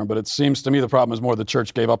this term, but it seems to me the problem is more the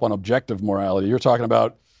church gave up on objective morality. You're talking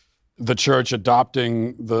about the church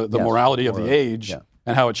adopting the morality of the age. Yeah.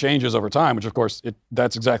 And how it changes over time, which, of course,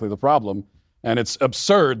 that's exactly the problem. And it's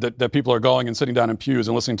absurd that people are going and sitting down in pews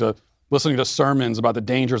and listening to sermons about the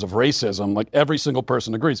dangers of racism. Like every single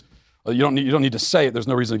person agrees. You don't need to say it. There's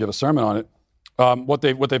no reason to give a sermon on it. What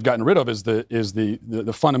they've gotten rid of is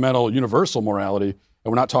the fundamental universal morality,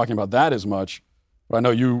 and we're not talking about that as much. But I know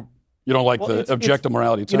you don't like the objective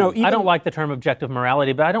morality term. I don't like the term objective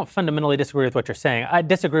morality, but I don't fundamentally disagree with what you're saying. I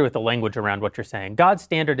disagree with the language around what you're saying. God's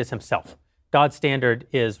standard is himself. God's standard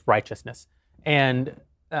is righteousness. And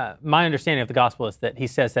my understanding of the gospel is that he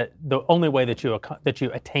says that the only way that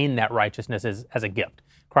you attain that righteousness is as a gift.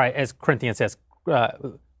 As Corinthians says,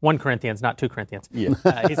 1 Corinthians, not 2 Corinthians. Yeah.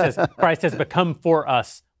 He says, Christ has become for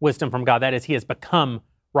us wisdom from God. That is, he has become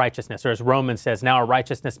righteousness. Or as Romans says, now a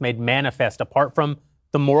righteousness made manifest apart from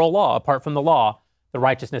the moral law, apart from the law, the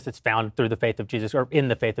righteousness that's found through the faith of Jesus, or in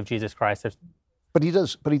the faith of Jesus Christ. But he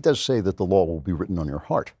does say that the law will be written on your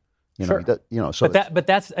heart. Sure. But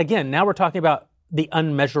that's, again, now we're talking about the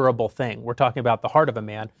unmeasurable thing. We're talking about the heart of a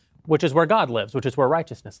man, which is where God lives, which is where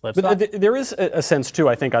righteousness lives. But there is a sense, too,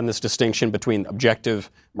 I think, on this distinction between objective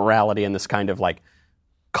morality and this kind of like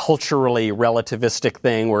culturally relativistic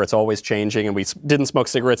thing where it's always changing, and we didn't smoke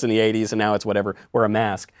cigarettes in the 80s and now it's whatever, wear a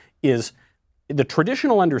mask, is the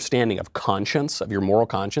traditional understanding of conscience, of your moral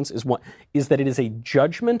conscience, is that it is a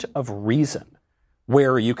judgment of reason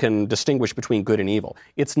where you can distinguish between good and evil.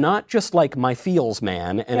 It's not just like my feels,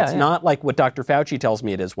 man, and it's not like what Dr. Fauci tells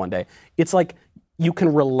me it is one day. It's like you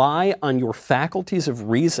can rely on your faculties of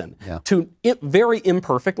reason to, very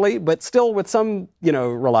imperfectly, but still with some,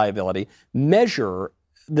 reliability, measure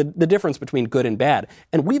the difference between good and bad.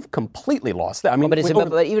 And we've completely lost that. I mean, but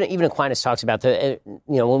even Aquinas talks about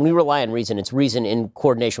when we rely on reason, it's reason in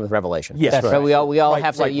coordination with revelation. Yes, that's right. We all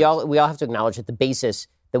have to acknowledge that the basis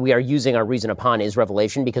that we are using our reason upon is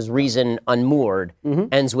revelation, because reason unmoored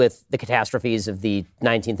ends with the catastrophes of the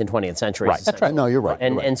 19th and 20th centuries. Right. That's right. No, you're right.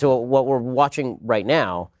 And so what we're watching right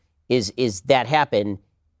now is that happen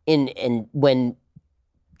in when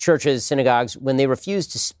churches, synagogues, when they refuse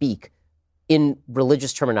to speak in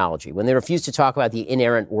religious terminology, when they refuse to talk about the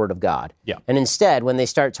inerrant word of God. Yeah. And instead, when they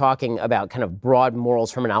start talking about kind of broad moral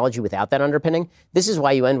terminology without that underpinning, this is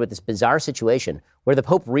why you end with this bizarre situation where the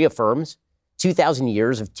Pope reaffirms 2,000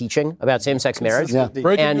 years of teaching about same-sex marriage, and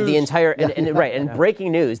the entire and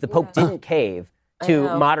breaking news. The Pope didn't cave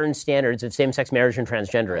to modern standards of same-sex marriage and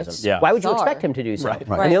transgenderism. Yeah. Why would you expect him to do so? Right.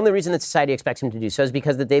 And the only reason that society expects him to do so is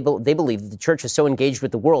because that they believe that the church is so engaged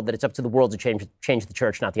with the world that it's up to the world to change the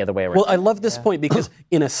church, not the other way around. Well, I love this point because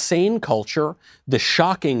in a sane culture, the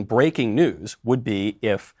shocking breaking news would be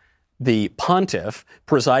if the pontiff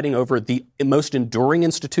presiding over the most enduring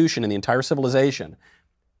institution in the entire civilization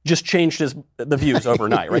just changed the views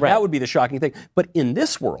overnight, right? That would be the shocking thing. But in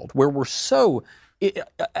this world, where we're so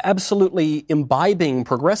absolutely imbibing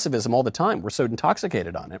progressivism all the time, we're so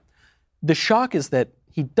intoxicated on it, the shock is that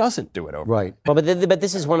he doesn't do it overnight. Right. Well, but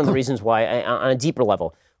this is one of the reasons why, on a deeper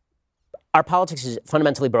level, our politics is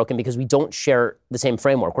fundamentally broken because we don't share the same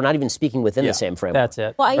framework. We're not even speaking within the same framework. That's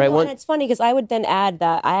it. Well, and it's funny because I would then add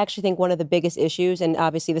that I actually think one of the biggest issues, and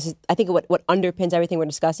obviously this is, I think what underpins everything we're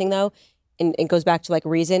discussing, though, and it goes back to like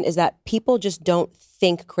reason, is that people just don't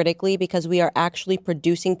think critically because we are actually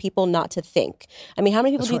producing people not to think. I mean, how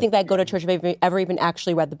many people do you think that go to church have ever even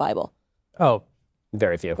actually read the Bible? Oh,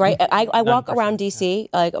 very few. Right? I walk around D.C.,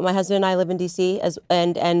 like my husband and I live in D.C.,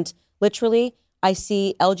 and literally I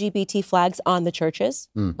see LGBT flags on the churches,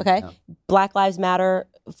 Black Lives Matter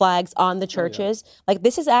flags on the churches. Like,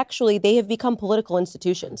 this is actually, they have become political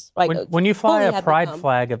institutions. Like, when you fly a pride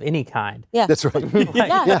flag of any kind. Yeah. That's right.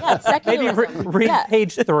 Maybe read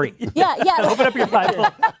page 3. Open up your Bible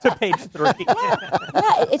to page 3.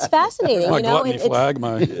 It's fascinating. My gluttony flag,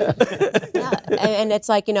 and it's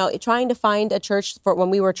like, trying to find a church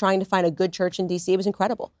when we were trying to find a good church in D.C., it was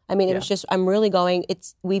incredible. I mean, it was just, I'm really going,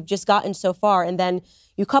 we've just gotten so far. And then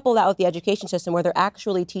you couple that with the education system where they're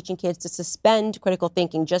actually teaching kids to suspend critical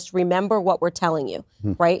thinking. Just remember what we're telling you,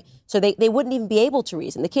 right? So they wouldn't even be able to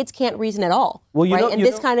reason. The kids can't reason at all, right? And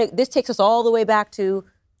this takes us all the way back to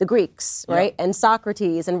the Greeks, right? And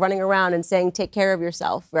Socrates and running around and saying, take care of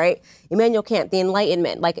yourself, right? Immanuel Kant, the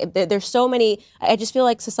Enlightenment. Like, there's so many, I just feel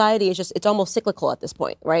like society is just, it's almost cyclical at this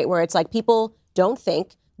point, right? Where it's like people don't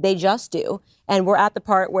think, they just do. And we're at the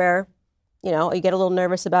part where, you get a little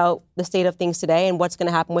nervous about the state of things today and what's going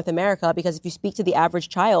to happen with America, because if you speak to the average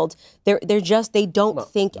child, they don't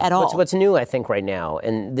think at all. What's new, I think, right now,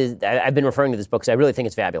 and I've been referring to this book because I really think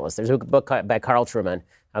it's fabulous. There's a book by Carl Trueman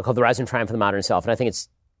called The Rise and Triumph of the Modern Self, and I think it's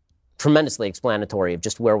tremendously explanatory of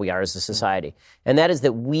just where we are as a society. And that is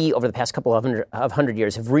that we, over the past couple of hundred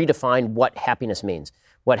years, have redefined what happiness means.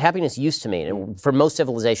 What happiness used to mean, and for most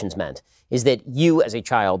civilizations meant, is that you as a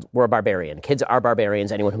child were a barbarian. Kids are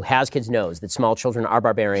barbarians. Anyone who has kids knows that small children are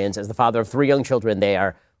barbarians. As the father of 3 young children, they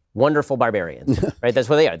are wonderful barbarians, right? That's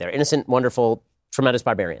what they are. They're innocent, wonderful, tremendous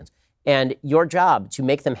barbarians. And your job to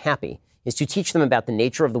make them happy is to teach them about the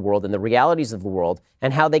nature of the world and the realities of the world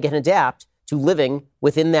and how they can adapt to living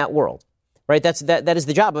within that world. Right? That is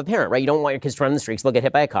the job of a parent, right? You don't want your kids to run in the streets, they'll get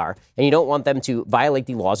hit by a car, and you don't want them to violate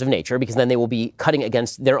the laws of nature because then they will be cutting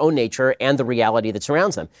against their own nature and the reality that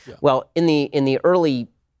surrounds them. Yeah. Well, in the early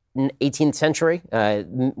 18th century,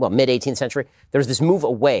 mid-18th century, there's this move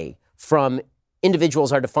away from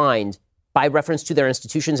individuals are defined by reference to their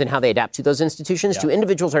institutions and how they adapt to those institutions, to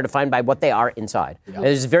individuals are defined by what they are inside. Yeah.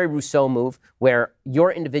 There's a very Rousseau move where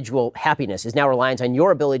your individual happiness is now reliant on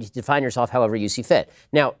your ability to define yourself however you see fit.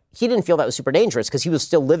 Now, he didn't feel that was super dangerous because he was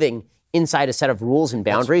still living inside a set of rules and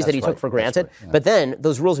boundaries that he took for granted. Right. Yeah. But then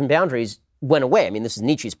those rules and boundaries went away. I mean, this is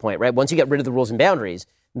Nietzsche's point, right? Once you get rid of the rules and boundaries,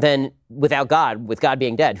 then without God, with God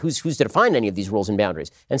being dead, who's to define any of these rules and boundaries?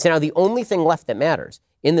 And so now the only thing left that matters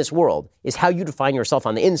in this world is how you define yourself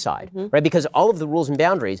on the inside, right? Because all of the rules and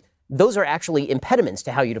boundaries those are actually impediments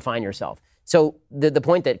to how you define yourself. So the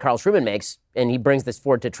point that Carl Trueman makes, and he brings this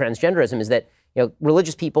forward to transgenderism, is that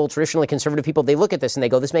religious people, traditionally conservative people, they look at this and they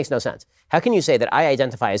go, this makes no sense. How can you say that I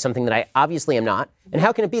identify as something that I obviously am not? And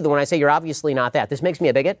how can it be that when I say you're obviously not that, this makes me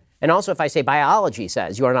a bigot? And also if I say biology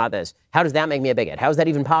says you are not this, how does that make me a bigot? How is that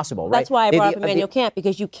even possible? That's why I brought up Immanuel Kant,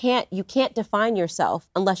 because you can't define yourself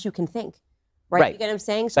unless you can think. Right. You get what I'm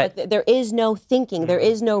saying? So there is no thinking. There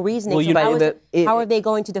is no reasoning. So how are they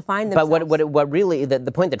going to define themselves? But what really, the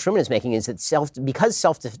point that Truman is making is that because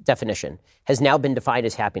self-definition has now been defined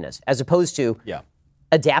as happiness, as opposed to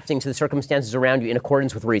adapting to the circumstances around you in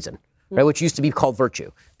accordance with reason, right, which used to be called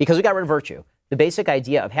virtue. Because we got rid of virtue, the basic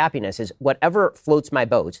idea of happiness is whatever floats my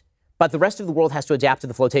boat, but the rest of the world has to adapt to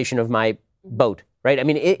the flotation of my boat, right? I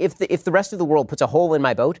mean, if the rest of the world puts a hole in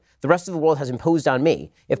my boat, the rest of the world has imposed on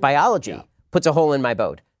me. If biology puts a hole in my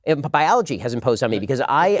boat, biology has imposed on me because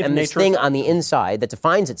I am this thing on the inside that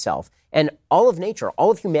defines itself. And all of nature,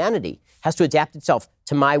 all of humanity has to adapt itself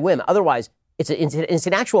to my whim. Otherwise, it's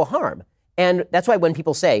an actual harm. And that's why when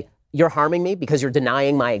people say, you're harming me because you're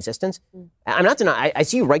denying my existence, I'm not denying. I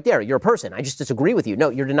see you right there. You're a person. I just disagree with you. No,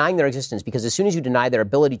 you're denying their existence because as soon as you deny their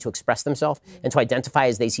ability to express themselves and to identify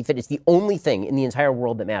as they see fit, it's the only thing in the entire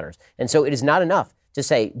world that matters. And so it is not enough to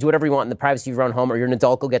say, do whatever you want in the privacy of your own home, or you're an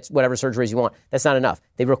adult, go get whatever surgeries you want. That's not enough.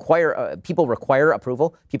 They require, people require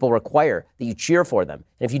approval. People require that you cheer for them.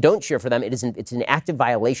 And if you don't cheer for them, it's an active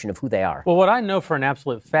violation of who they are. Well, what I know for an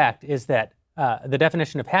absolute fact is that the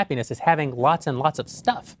definition of happiness is having lots and lots of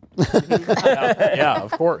stuff. Yeah,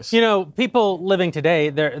 of course. People living today,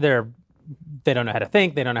 they don't know how to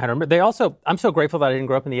think. They don't know how to remember. I'm so grateful that I didn't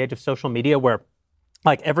grow up in the age of social media where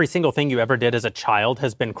like every single thing you ever did as a child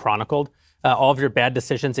has been chronicled. All of your bad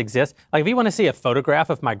decisions exist. Like if you want to see a photograph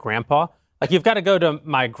of my grandpa, like you've got to go to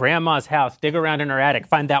my grandma's house, dig around in her attic,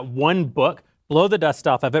 find that one book, blow the dust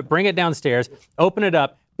off of it, bring it downstairs, open it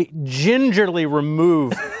up, gingerly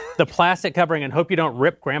remove the plastic covering and hope you don't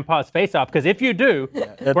rip grandpa's face off. Because if you do,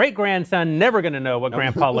 great-grandson never going to know what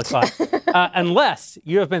grandpa looks like. Unless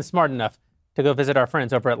you have been smart enough to go visit our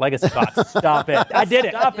friends over at Legacy Box. Stop it. I did it.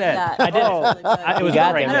 Stop it. I did it. It was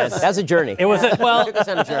great. That was a journey. It was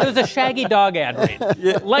a shaggy dog ad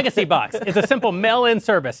read. Legacy Box is a simple mail-in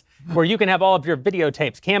service where you can have all of your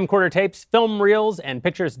videotapes, camcorder tapes, film reels, and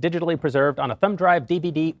pictures digitally preserved on a thumb drive,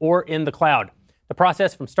 DVD, or in the cloud. The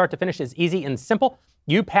process from start to finish is easy and simple.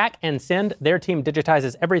 You pack and send. Their team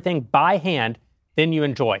digitizes everything by hand, then you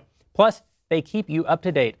enjoy. Plus, they keep you up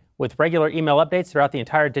to date with regular email updates throughout the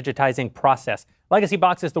entire digitizing process. Legacy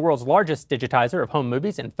Box is the world's largest digitizer of home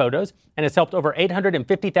movies and photos and has helped over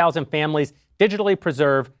 850,000 families digitally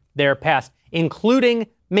preserve their past, including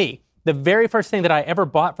me. The very first thing that I ever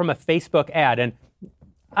bought from a Facebook ad, and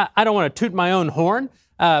I don't want to toot my own horn,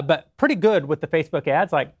 but pretty good with the Facebook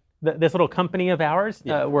ads. Like this little company of ours,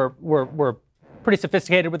 we're pretty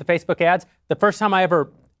sophisticated with the Facebook ads. The first time I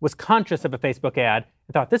ever was conscious of a Facebook ad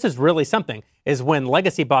and thought, this is really something, is when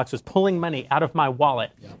Legacy Box was pulling money out of my wallet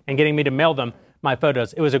and getting me to mail them my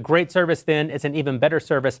photos. It was a great service then. It's an even better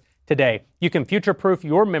service today. You can future-proof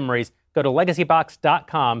your memories. Go to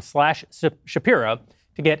legacybox.com/Shapiro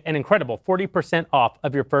to get an incredible 40% off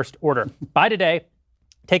of your first order. Buy today.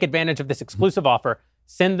 Take advantage of this exclusive offer.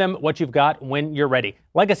 Send them what you've got when you're ready.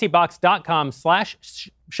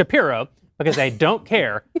 Legacybox.com/Shapiro, because they don't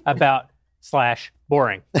care about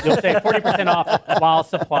 /boring. You'll save 40% off while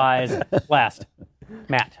supplies last.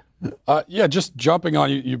 Matt. Just jumping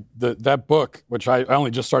on that book, which I only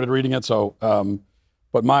just started reading it. So,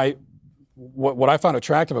 but what I found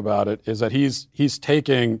attractive about it is that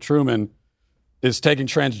Truman is taking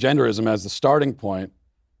transgenderism as the starting point,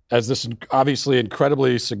 as this obviously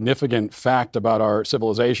incredibly significant fact about our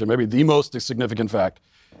civilization. Maybe the most significant fact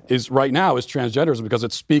is transgenderism, because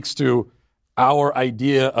it speaks to our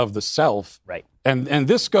idea of the self. Right. And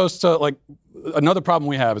this goes to like another problem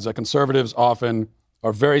we have is that conservatives often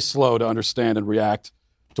are very slow to understand and react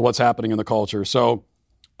to what's happening in the culture. So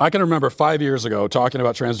I can remember 5 years ago talking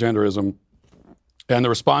about transgenderism, and the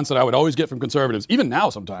response that I would always get from conservatives, even now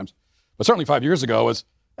sometimes, but certainly 5 years ago, was,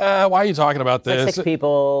 why are you talking about this? Like 6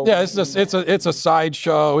 people. Yeah, it's a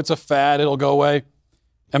sideshow. It's a fad. It'll go away.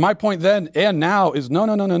 And my point then and now is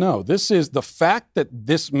no. This is the fact that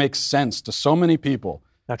this makes sense to so many people.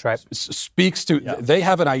 That's right. Speaks to, they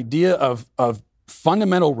have an idea of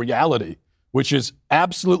fundamental reality, which is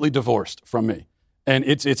absolutely divorced from me. And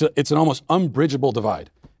it's an almost unbridgeable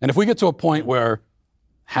divide. And if we get to a point where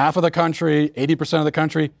half of the country, 80% of the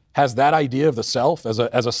country has that idea of the self as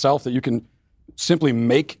a self that you can simply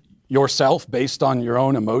make yourself based on your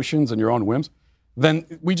own emotions and your own whims, then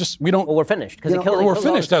we don't. Well, we're finished because we're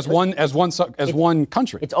finished as one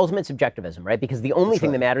country. It's ultimate subjectivism, right? Because the only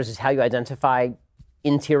thing that matters is how you identify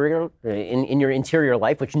interior in your interior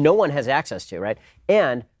life, which no one has access to, right?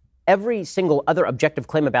 And every single other objective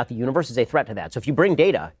claim about the universe is a threat to that. So if you bring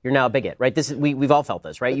data, you're now a bigot, right? We've all felt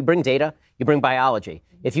this, right? You bring data, you bring biology.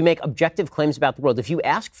 If you make objective claims about the world, if you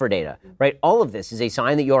ask for data, right, all of this is a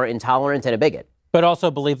sign that you're intolerant and a bigot. But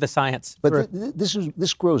also believe the science. But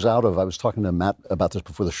this grows out of, I was talking to Matt about this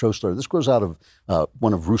before the show started, this grows out of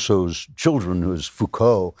one of Rousseau's children, who is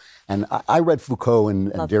Foucault. And I read Foucault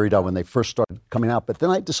and Derrida when they first started coming out, but then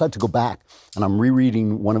I decided to go back, and I'm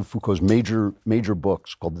rereading one of Foucault's major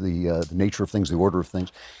books called The Nature of Things, The Order of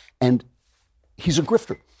Things. And he's a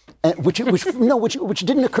grifter. Which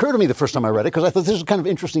didn't occur to me the first time I read it, because I thought this is kind of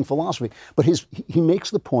interesting philosophy. But he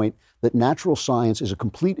makes the point that natural science is a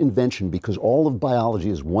complete invention because all of biology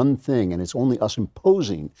is one thing, and it's only us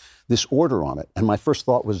imposing this order on it. And my first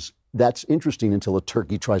thought was, that's interesting until a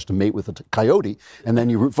turkey tries to mate with a coyote, and then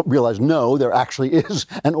you realize, no, there actually is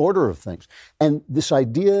an order of things. And his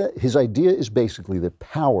idea is basically that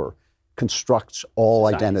power constructs all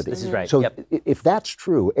identity. This is right. So if that's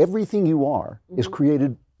true, everything you are is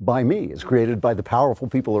created by me. It's created by the powerful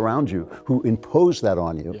people around you who impose that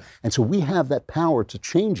on you. Yeah. And so we have that power to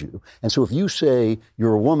change you. And so if you say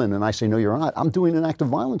you're a woman and I say, no, you're not, I'm doing an act of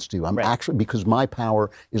violence to you. I'm actually, because my power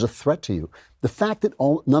is a threat to you. The fact that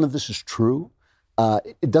none of this is true,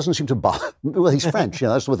 it doesn't seem to bother. Well, he's French.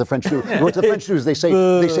 That's what the French do. What the French do is they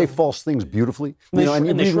say false things beautifully. And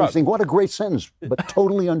you think, what a great sentence, but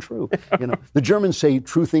totally untrue. The Germans say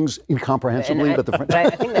true things incomprehensibly, but the French.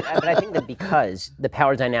 I think that because the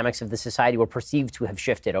power dynamics of the society were perceived to have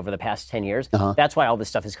shifted over the past 10 years, that's why all this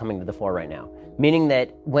stuff is coming to the fore right now. Meaning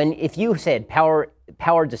that if you said power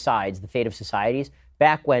decides the fate of societies,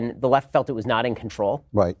 back when the left felt it was not in control,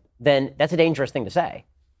 right, then that's a dangerous thing to say.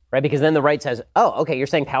 Right, because then the right says, oh, okay, you're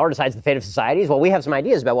saying power decides the fate of societies? Well, we have some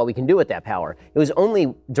ideas about what we can do with that power. It was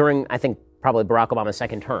only during, I think, probably Barack Obama's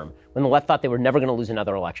second term, when the left thought they were never going to lose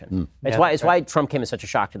another election. It's why Trump came as such a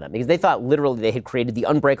shock to them, because they thought literally they had created the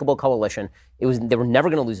unbreakable coalition. They were never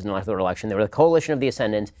going to lose another election. They were the coalition of the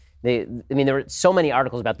ascendant. There were so many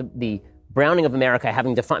articles about the browning of America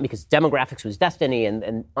having defined, because demographics was destiny,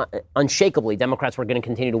 and unshakably Democrats were going to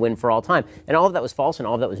continue to win for all time. And all of that was false and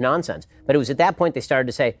all of that was nonsense. But it was at that point they started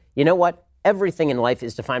to say, you know what? Everything in life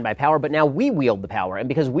is defined by power, but now we wield the power. And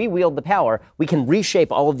because we wield the power, we can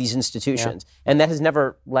reshape all of these institutions. Yeah. And that has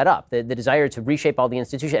never let up. The desire to reshape all the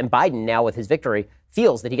institutions. And Biden, now with his victory,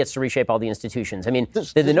 feels that he gets to reshape all the institutions. I mean,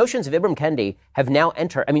 the notions of Ibram Kendi have now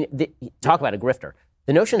entered, talk about a grifter.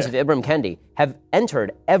 The notions of Ibram Kendi have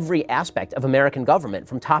entered every aspect of American government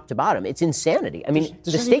from top to bottom. It's insanity.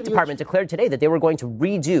 The State Department declared today that they were going to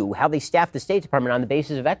redo how they staff the State Department on the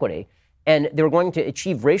basis of equity, and they were going to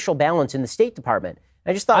achieve racial balance in the State Department.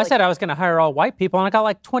 I just thought I said I was going to hire all white people, and I got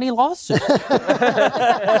like 20 lawsuits.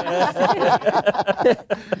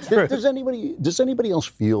 Does anybody else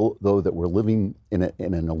feel, though, that we're living in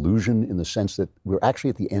an illusion, in the sense that we're actually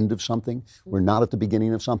at the end of something? We're not at the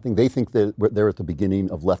beginning of something. They think that they're at the beginning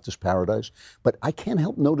of leftist paradise. But I can't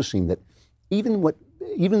help noticing that even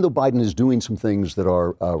though Biden is doing some things that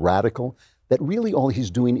are radical, that really all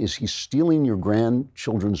he's doing is he's stealing your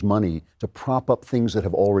grandchildren's money to prop up things that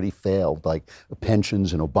have already failed, like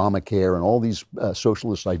pensions and Obamacare and all these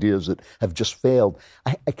socialist ideas that have just failed.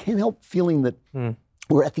 I can't help feeling that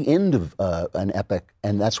we're at the end of an epoch,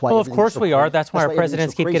 and that's why. Well, of course we are. That's why our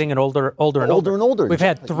presidents keep getting older and older. We've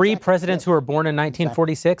had three presidents who were born in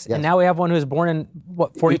 1946, and now we have one who was born in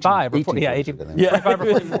 45 or 18. 45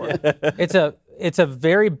 or 44. It's a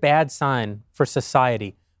very bad sign for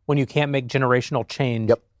society when you can't make generational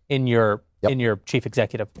change in your chief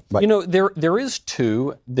executive. Right. There is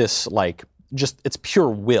too this it's pure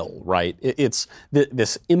will, right? It's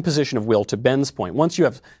this imposition of will. To Ben's point, once you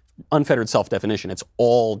have unfettered self-definition, it's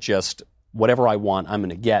all just whatever I want, I'm going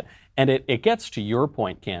to get. And it gets to your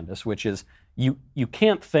point, Candace, which is you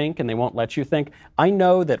can't think and they won't let you think. I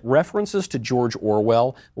know that references to George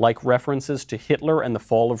Orwell, like references to Hitler and the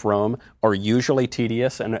fall of Rome, are usually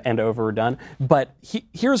tedious and overdone. But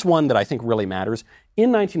here's one that I think really matters.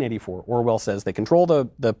 In 1984, Orwell says they control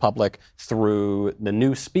the public through the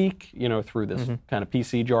new speak, through this kind of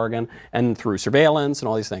PC jargon, and through surveillance and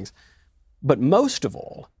all these things. But most of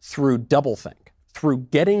all, through doublethink, through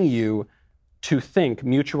getting you to think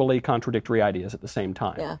mutually contradictory ideas at the same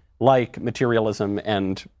time, like materialism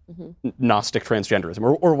and Gnostic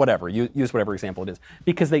transgenderism, or whatever. Use whatever example it is,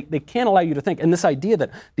 because they can't allow you to think. And this idea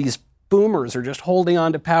that these boomers are just holding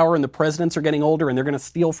on to power and the presidents are getting older and they're going to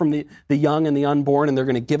steal from the young and the unborn and they're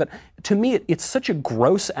going to give it. To me, it's such a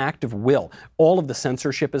gross act of will. All of the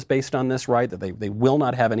censorship is based on this, right? That they will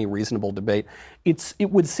not have any reasonable debate.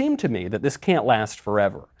 It would seem to me that this can't last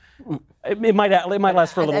forever. It might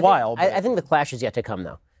last for a little while. I think the clash is yet to come,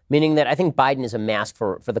 though. Meaning that I think Biden is a mask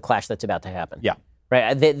for the clash that's about to happen. Yeah.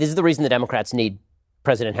 Right. This is the reason the Democrats need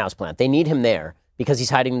President Houseplant. They need him there because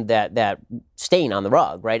he's hiding that stain on the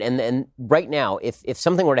rug, right? And right now, if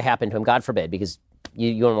something were to happen to him, God forbid, because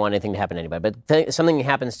you don't want anything to happen to anybody, but something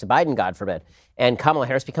happens to Biden, God forbid, and Kamala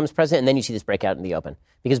Harris becomes president, and then you see this break out in the open.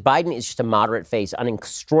 Because Biden is just a moderate face on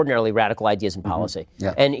extraordinarily radical ideas and policy. Mm-hmm.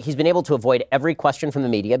 Yeah. And he's been able to avoid every question from the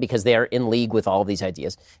media because they're in league with all of these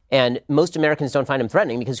ideas. And most Americans don't find him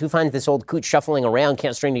threatening because who finds this old coot shuffling around,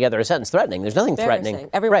 can't string together a sentence threatening? There's nothing threatening.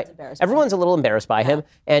 Everyone's embarrassed. Everyone's a little embarrassed by him,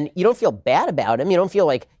 and you don't feel bad about him. You don't feel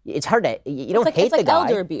like it's hard to. You don't hate the guy. It's like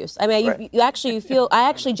elder abuse. I mean, you actually feel. I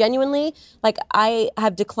actually genuinely I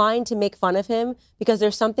have declined to make fun of him because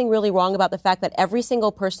there's something really wrong about the fact that every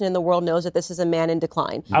single person in the world knows that this is a man in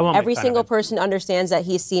decline. Every single person understands that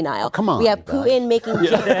he's senile. Come on, we have Putin making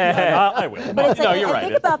jokes. I will. But it's no, you're right.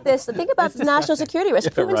 Think about this. Think about the national security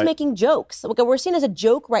risk. Putin's making jokes. We're seen as a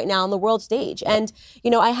joke right now on the world stage. And,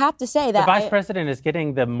 I have to say that the vice president is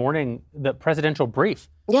getting the presidential brief.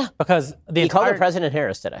 Yeah. Because he called her President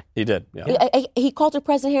Harris today. He did. Yeah. He called her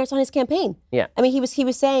President Harris on his campaign. Yeah. I mean, he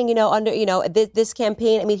was saying, under this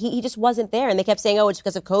campaign. I mean, he just wasn't there, and they kept saying, "Oh, it's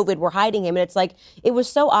because of COVID. We're hiding him." And it's like it was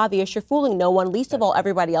so obvious. You're fooling no one, least of all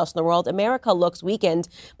everybody else in the world. America looks weakened,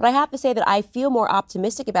 but I have to say that I feel more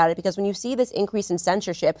optimistic about it because when you see this increase in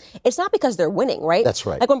censorship, it's not because they're winning, right? That's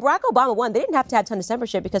right. Like when Barack Obama won, they didn't have to have a ton of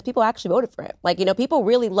censorship because people actually voted for him. People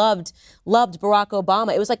really loved Barack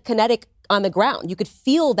Obama. It was like kinetic on the ground. You could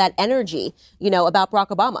feel that energy, about Barack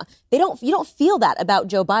Obama. You don't feel that about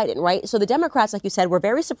Joe Biden, right? So the Democrats, like you said, were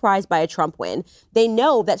very surprised by a Trump win. They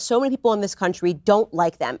know that so many people in this country don't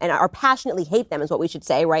like them and are passionately hate them is what we should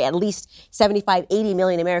say, right? At least 75, 80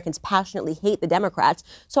 million Americans passionately hate the Democrats.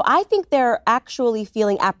 So I think they're actually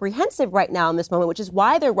feeling apprehensive right now in this moment, which is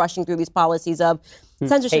why they're rushing through these policies of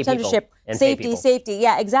censorship, safety.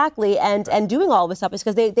 Yeah, exactly. And doing all this stuff is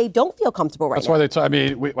because they don't feel comfortable right now. That's why I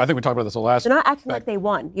think we talked about this the last. They're not acting like they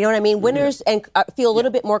won. You know what I mean? Winners and feel a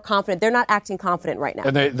little bit more confident. They're not acting confident right now.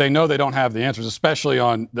 And they know they don't have the answers, especially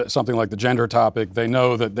on something like the gender topic. They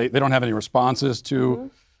know that they don't have any responses to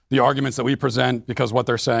the arguments that we present because what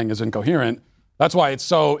they're saying is incoherent. That's why it's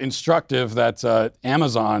so instructive that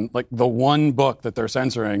Amazon, like the one book that they're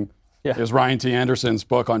censoring, is Ryan T. Anderson's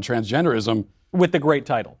book on transgenderism. With the great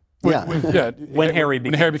title. When Harry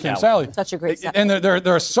became Sally. Such a great stuff. And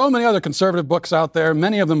there are so many other conservative books out there,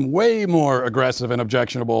 many of them way more aggressive and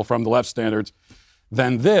objectionable from the left standards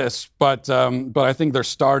than this. But I think they're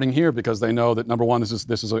starting here because they know that, number one, this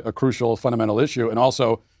is a crucial, fundamental issue. And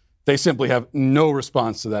also, they simply have no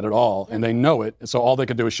response to that at all. And they know it. And so all they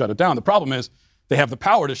could do is shut it down. The problem is they have the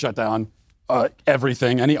power to shut down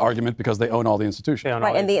everything, any argument, because they own all the institutions.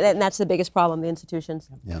 Right, and that's the biggest problem, the institutions.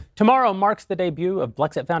 Yeah. Tomorrow marks the debut of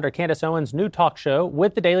Blexit founder Candace Owens' new talk show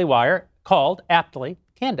with the Daily Wire called, aptly,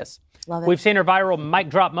 Candace. Love it. We've seen her viral mic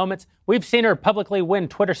drop moments. We've seen her publicly win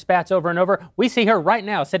Twitter spats over and over. We see her right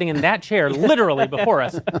now sitting in that chair literally before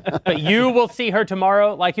us. But you will see her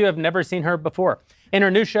tomorrow like you have never seen her before. In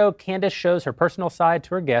her new show, Candace shows her personal side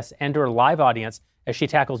to her guests and to her live audience as she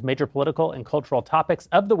tackles major political and cultural topics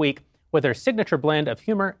of the week with her signature blend of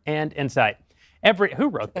humor and insight. Who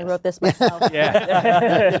wrote this? I wrote this myself.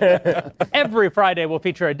 Every Friday will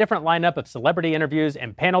feature a different lineup of celebrity interviews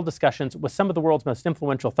and panel discussions with some of the world's most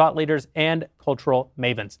influential thought leaders and cultural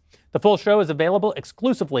mavens. The full show is available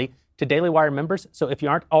exclusively to Daily Wire members, so if you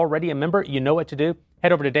aren't already a member, you know what to do.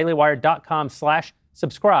 Head over to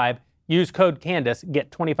dailywire.com/subscribe. Use code Candace,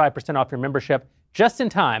 get 25% off your membership just in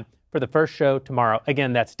time for the first show tomorrow.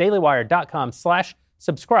 Again, that's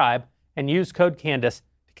dailywire.com/subscribe. And use code Candace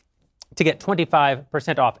to get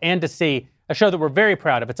 25% off and to see a show that we're very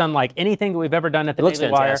proud of. It's unlike anything that we've ever done at the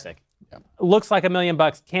Daily Wire. Fantastic. Looks like $1 million.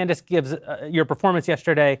 Candace gives your performance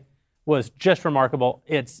yesterday was just remarkable.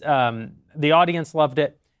 It's the audience loved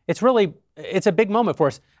it. It's a big moment for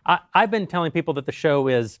us. I've been telling people that the show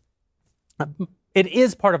is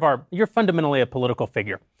part of you're fundamentally a political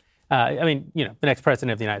figure. The next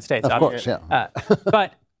president of the United States. Of course, yeah.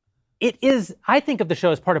 But I think of the show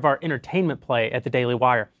as part of our entertainment play at the Daily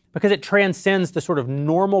Wire because it transcends the sort of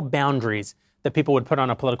normal boundaries that people would put on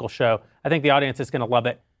a political show. I think the audience is going to love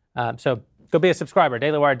it. So go be a subscriber,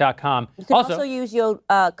 dailywire.com. You can also use your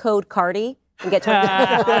code CARDI and get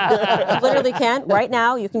 20%. You literally can. Right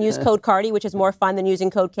now, you can use code Cardi, which is more fun than using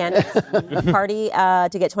code Candace. Cardi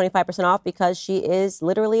to get 25% off because she is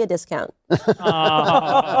literally a discount. I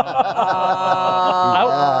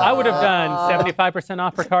would have done 75%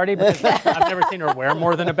 off for Cardi because I've never seen her wear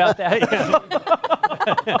more than about that.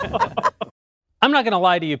 I'm not going to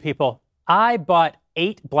lie to you people. I bought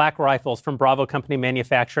 8 black rifles from Bravo Company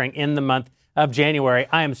Manufacturing in the month of January.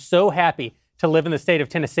 I am so happy to live in the state of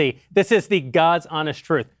Tennessee. This is the God's honest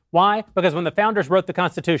truth. Why? Because when the founders wrote the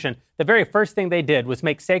Constitution, the very first thing they did was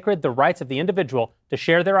make sacred the rights of the individual to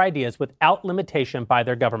share their ideas without limitation by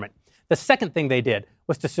their government. The second thing they did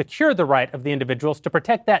was to secure the right of the individuals to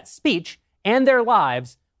protect that speech and their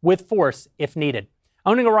lives with force if needed.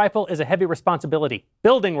 Owning a rifle is a heavy responsibility.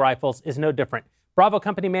 Building rifles is no different. Bravo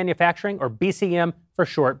Company Manufacturing, or BCM for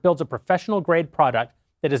short, builds a professional-grade product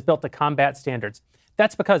that is built to combat standards.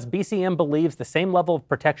 That's because BCM believes the same level of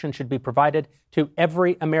protection should be provided to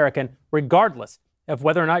every American, regardless of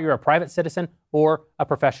whether or not you're a private citizen or a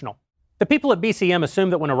professional. The people at BCM assume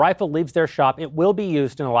that when a rifle leaves their shop, it will be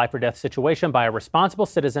used in a life or death situation by a responsible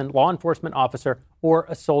citizen, law enforcement officer, or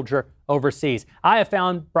a soldier overseas. I have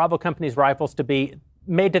found Bravo Company's rifles to be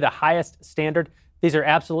made to the highest standard. These are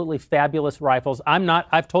absolutely fabulous rifles.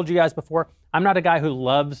 I've told you guys before, I'm not a guy who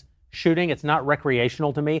loves shooting. It's not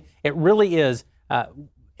recreational to me. It really is.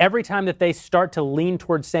 Every time that they start to lean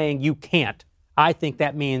towards saying you can't, I think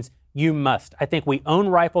that means you must. I think we own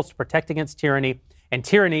rifles to protect against tyranny, and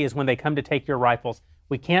tyranny is when they come to take your rifles.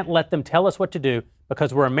 We can't let them tell us what to do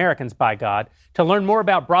because we're Americans, by God. To learn more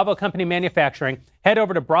about Bravo Company Manufacturing, head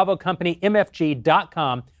over to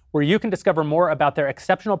BravoCompanyMFG.com, where you can discover more about their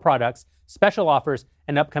exceptional products, special offers,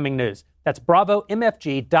 and upcoming news. That's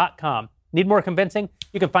BravoMFG.com. Need more convincing?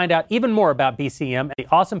 You can find out even more about BCM and the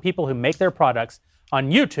awesome people who make their products on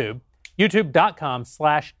YouTube,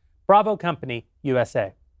 youtube.com/Bravo Company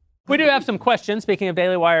USA. We do have some questions, speaking of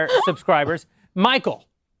Daily Wire subscribers. Michael,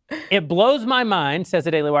 it blows my mind, says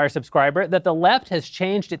a Daily Wire subscriber, that the left has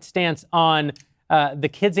changed its stance on the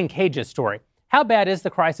kids in cages story. How bad is the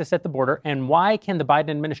crisis at the border, and why can the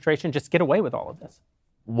Biden administration just get away with all of this?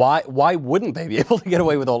 Why wouldn't they be able to get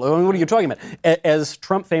away with all? I mean, what are you talking about? As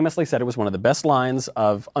Trump famously said, it was one of the best lines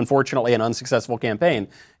of, unfortunately, an unsuccessful campaign.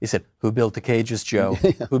 He said, "Who built the cages, Joe?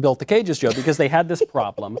 Who built the cages, Joe?" Because they had this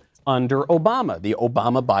problem under Obama, the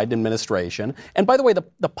Obama-Biden administration. And by the way,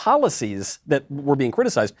 the policies that were being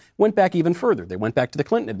criticized went back even further. They went back to the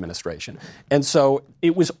Clinton administration. And so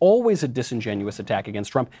it was always a disingenuous attack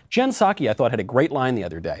against Trump. Jen Psaki, I thought, had a great line the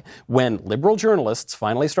other day when liberal journalists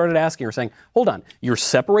finally started asking her, saying, hold on, you're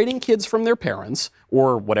separating kids from their parents,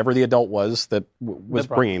 or whatever the adult was that was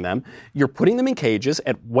bringing them. You're putting them in cages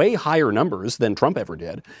at way higher numbers than Trump ever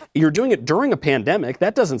did. You're doing it during a pandemic.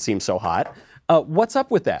 That doesn't seem so hot. What's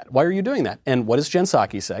up with that? Why are you doing that? And what does Jen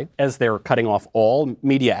Psaki say as they're cutting off all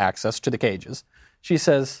media access to the cages? She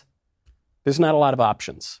says, there's not a lot of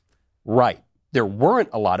options. Right. There weren't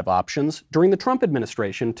a lot of options during the Trump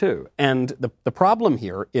administration, too. And the problem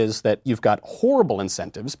here is that you've got horrible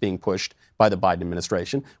incentives being pushed by the Biden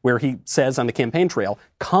administration, where he says on the campaign trail,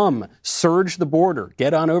 come, surge the border,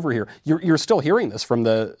 get on over here. You're still hearing this from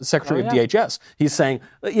the Secretary of DHS. He's saying,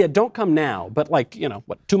 yeah, don't come now, but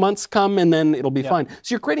 2 months come and then it'll be fine.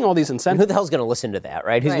 So you're creating all these incentives. Who the hell's going to listen to that,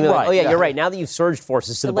 right? Who's going to be like, oh, yeah, you're right. Now that you've surged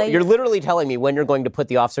forces to the border, you're literally telling me when you're going to put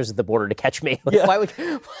the officers at the border to catch me. Why would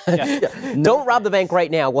you? Don't rob the bank right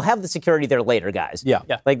now. We'll have the security there later, guys. Yeah.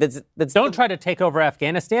 Like that's Don't try to take over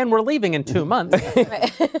Afghanistan. We're leaving in 2 months.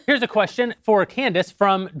 Here's a question for Candace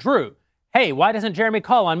from Drew. Hey, why doesn't Jeremy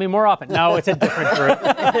call on me more often? No, it's a different Drew.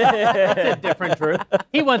 It's a different Drew.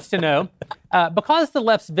 He wants to know, because the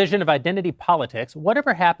left's vision of identity politics,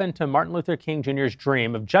 whatever happened to Martin Luther King Jr.'s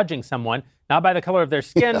dream of judging someone not by the color of their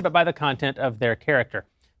skin, but by the content of their character?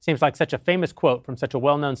 Seems like such a famous quote from such a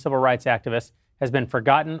well-known civil rights activist has been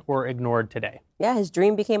forgotten or ignored today. Yeah, his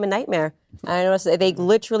dream became a nightmare. I know they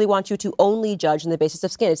literally want you to only judge on the basis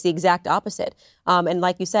of skin. It's the exact opposite. And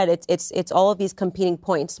like you said, it's all of these competing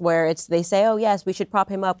points where they say, oh yes, we should prop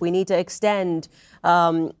him up. We need to extend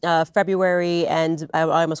February and I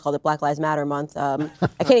almost called it Black Lives Matter month. I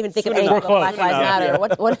can't even think of anything but Black Lives Matter.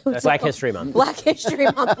 What Black History Month. Black History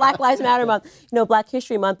Month. Black Lives Matter month. Black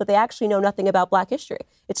History Month, but they actually know nothing about Black history.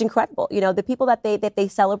 It's incredible. The people that they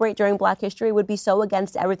celebrate during Black history would be so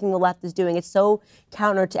against everything the left is doing. It's so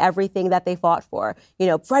counter to everything that they fought for.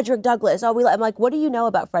 Frederick Douglass. I'm like, what do you know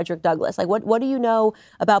about Frederick Douglass? Like, what do you know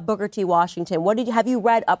about Booker T. Washington? Have you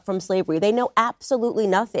read Up From Slavery? They know absolutely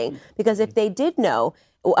nothing, because if they did know,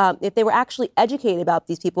 if they were actually educated about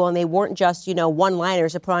these people and they weren't just,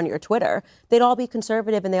 one-liners to put on your Twitter, they'd all be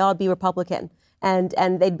conservative and they'd all be Republican.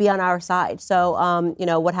 and they'd be on our side. So,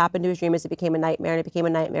 what happened to his dream is it became a nightmare, and it became a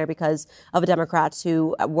nightmare because of the Democrats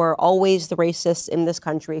who were always the racists in this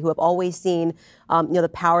country, who have always seen, the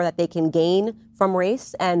power that they can gain from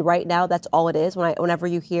race. And right now, that's all it is. Whenever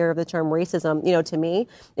you hear the term racism, to me,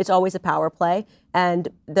 it's always a power play. And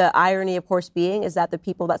the irony, of course, being is that the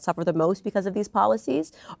people that suffer the most because of these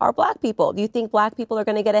policies are black people. Do you think black people are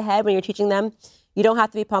going to get ahead when you're teaching them you don't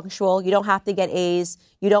have to be punctual, you don't have to get A's,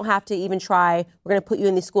 you don't have to even try, we're going to put you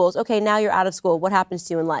in these schools. Okay, now you're out of school. What happens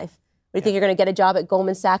to you in life? Do you think you're going to get a job at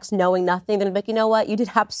Goldman Sachs knowing nothing? They're going to be like, you know what? You did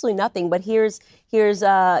absolutely nothing, but here's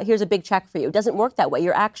a big check for you. It doesn't work that way.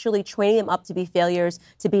 You're actually training them up to be failures,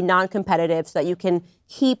 to be non-competitive, so that you can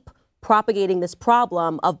keep propagating this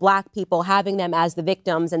problem of black people, having them as the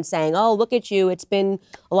victims and saying, oh, look at you. It's been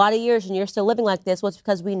a lot of years and you're still living like this. Well, it's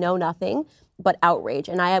because we know nothing but outrage.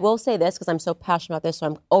 And I will say this because I'm so passionate about this, so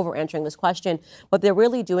I'm over answering this question. What they're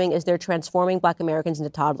really doing is they're transforming black Americans into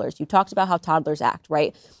toddlers. You talked about how toddlers act,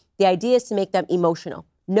 right? The idea is to make them emotional.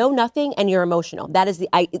 Know nothing and you're emotional. That is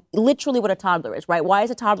literally what a toddler is, right? Why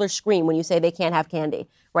does a toddler scream when you say they can't have candy,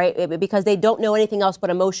 right? Because they don't know anything else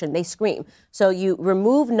but emotion. They scream. So you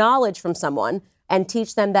remove knowledge from someone and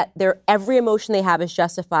teach them that every emotion they have is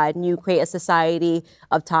justified, and you create a society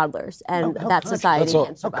of toddlers, and that society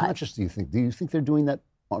can't survive. How conscious do you think? Do you think they're doing that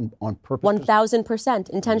on purpose? 1,000%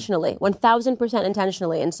 intentionally. 1,000%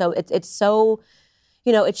 intentionally. And so it's so...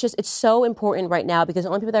 it's so important right now because the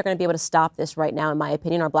only people that are going to be able to stop this right now, in my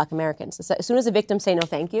opinion, are black Americans. As soon as a victim say no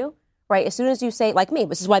thank you, right? As soon as you say, like me,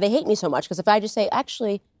 this is why they hate me so much, because if I just say,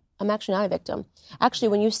 actually, I'm actually not a victim. Actually,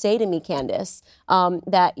 when you say to me, Candace,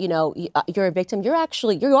 that, you're a victim, you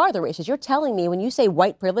are the racist. You're telling me, when you say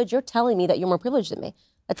white privilege, you're telling me that you're more privileged than me.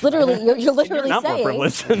 That's literally, you're literally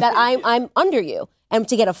saying that I'm under you. And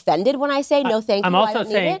to get offended when I say no, thank you,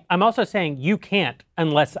 I'm also saying you can't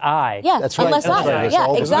unless I. Yeah, that's right. Unless I.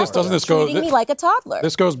 Yeah, exactly. Doesn't this go? Treating me like a toddler.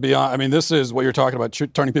 This goes beyond. I mean, this is what you're talking about: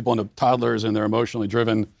 turning people into toddlers, and they're emotionally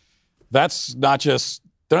driven. That's not just.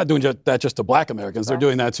 They're not doing that just to black Americans. They're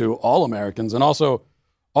doing that to all Americans, and also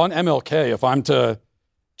on MLK. If I'm to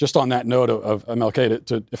just on that note of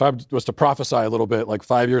MLK, if I was to prophesy a little bit, like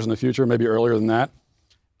 5 years in the future, maybe earlier than that,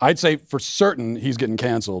 I'd say for certain he's getting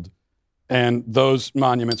canceled. And those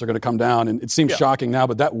monuments are going to come down. And it seems shocking now,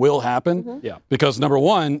 but that will happen. Mm-hmm. Yeah. Because number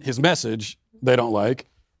one, his message they don't like.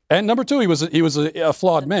 And number two, he was a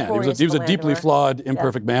flawed man. He was a deeply flawed,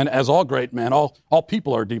 imperfect man, as all great men. All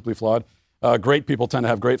people are deeply flawed. Great people tend to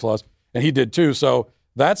have great flaws. And he did too. So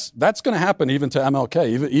that's going to happen even to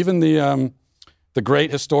MLK. Even the great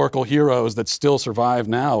historical heroes that still survive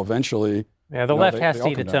now eventually. Yeah, the left has to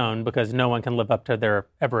eat its own because no one can live up to their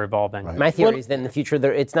ever-evolving. Right. My theory is that in the future,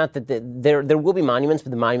 it's not that there will be monuments, but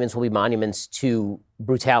the monuments will be monuments to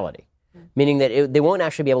brutality, meaning that they won't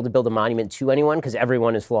actually be able to build a monument to anyone because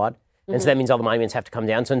everyone is flawed. Mm-hmm. And so that means all the monuments have to come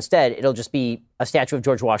down. So instead, it'll just be a statue of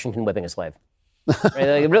George Washington whipping a slave.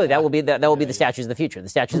 Right? Really, that will be the statues of the future. The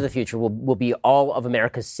statues of the future will be all of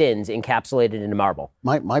America's sins encapsulated into marble.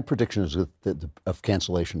 My prediction is that of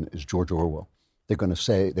cancellation is George Orwell. They're going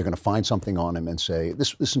to find something on him and say,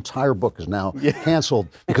 this entire book is now canceled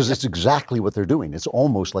because it's exactly what they're doing. It's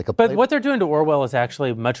almost like a But what they're doing to Orwell is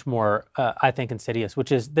actually much more, I think, insidious,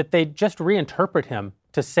 which is that they just reinterpret him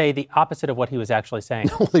to say the opposite of what he was actually saying.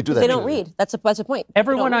 Well, they do that. They don't read. That's a point.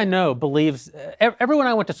 Everyone I know believes, everyone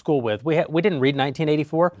I went to school with, we didn't read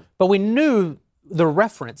 1984, but we knew the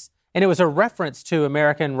reference. And it was a reference to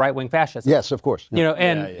American right-wing fascism. Yes, of course.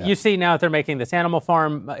 You see now that they're making this Animal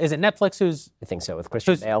Farm. Is it Netflix I think so, with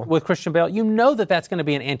Christian Bale. With Christian Bale. You know that's going to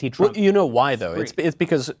be an anti-Trump. Well, you know why, though? It's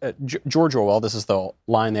because George Orwell, this is the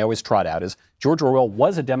line they always trot out, is George Orwell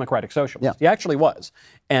was a democratic socialist. Yeah. He actually was.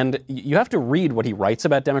 And you have to read what he writes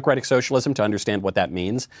about democratic socialism to understand what that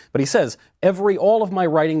means. But he says, all of my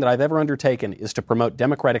writing that I've ever undertaken is to promote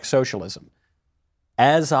democratic socialism,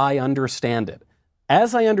 as I understand it.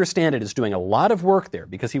 As I understand it, is doing a lot of work there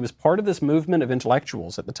because he was part of this movement of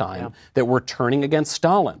intellectuals at the time that were turning against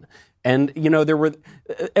Stalin. And,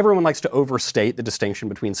 everyone likes to overstate the distinction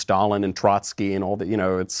between Stalin and Trotsky and all that,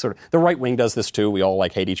 it's sort of, the right wing does this too. We all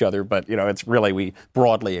hate each other, but, it's really, we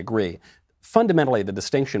broadly agree. Fundamentally, the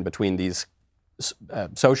distinction between these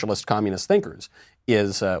socialist communist thinkers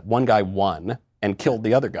is one guy won and killed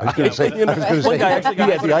the other guy. I was going to say,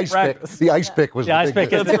 the ice pick. The ice pick was the ice pick.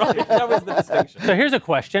 That's right. That was the distinction. So here's a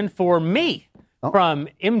question for me from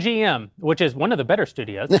MGM, which is one of the better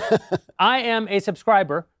studios. I am a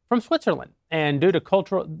subscriber from Switzerland, and due to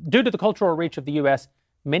the cultural reach of the U.S.,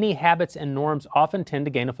 many habits and norms often tend to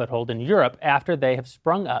gain a foothold in Europe after they have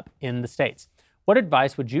sprung up in the States. What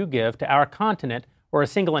advice would you give to our continent or a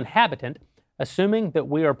single inhabitant assuming that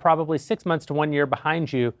we are probably 6 months to 1 year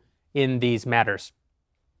behind you in these matters.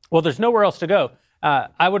 Well, there's nowhere else to go.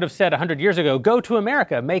 I would have said 100 years ago, go to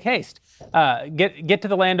America, make haste, get to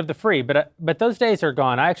the land of the free. But those days are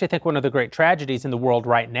gone. I actually think one of the great tragedies in the world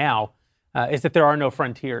right now is that there are no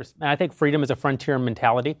frontiers. And I think freedom is a frontier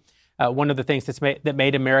mentality. One of the things that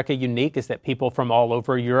made America unique is that people from all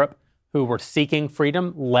over Europe who were seeking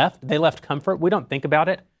freedom left. They left comfort. We don't think about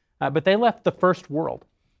it, but they left the first world.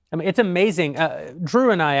 I mean, it's amazing.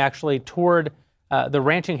 Drew and I actually toured the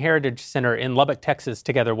Ranching Heritage Center in Lubbock, Texas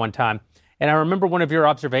together one time. And I remember one of your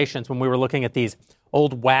observations when we were looking at these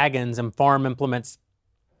old wagons and farm implements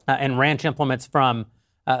and ranch implements from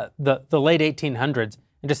the late 1800s,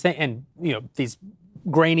 and these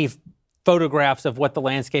grainy photographs of what the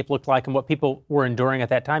landscape looked like and what people were enduring at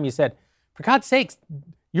that time. You said, for God's sakes,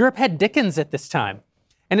 Europe had Dickens at this time.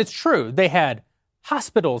 And it's true. They had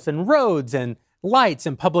hospitals and roads and lights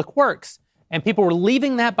and public works. And people were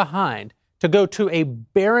leaving that behind to go to a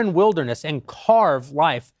barren wilderness and carve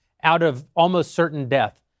life out of almost certain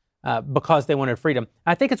death because they wanted freedom.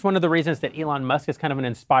 I think it's one of the reasons that Elon Musk is kind of an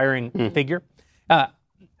inspiring figure.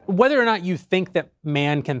 Whether or not you think that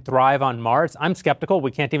man can thrive on Mars, I'm skeptical.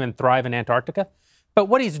 We can't even thrive in Antarctica. But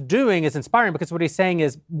what he's doing is inspiring because what he's saying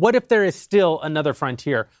is, what if there is still another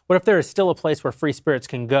frontier? What if there is still a place where free spirits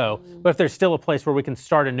can go? What if there's still a place where we can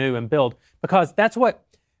start anew and build? Because that's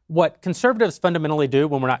what conservatives fundamentally do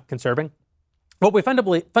when we're not conserving. What we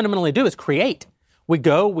fundamentally do is create. We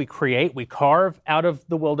go, we create, we carve out of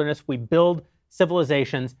the wilderness, we build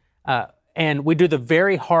civilizations, and we do the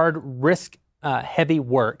very hard, risk-heavy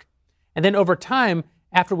work. And then over time,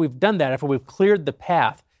 after we've done that, after we've cleared the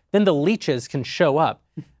path, then the leeches can show up,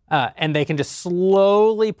 and they can just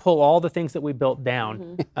slowly pull all the things that we built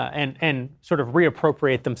down and sort of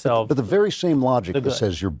reappropriate themselves. But the very same logic that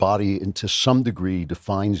says your body, to some degree,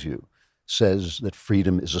 defines you, says that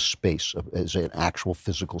freedom is a space, is an actual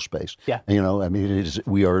physical space. Yeah. And, I mean,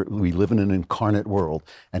 we live in an incarnate world,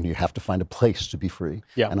 and you have to find a place to be free.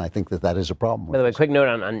 Yeah. And I think that is a problem. By the way, quick note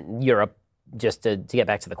on Europe, just to get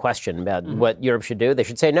back to the question about what Europe should do. They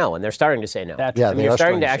should say no, and they're starting to say no. You're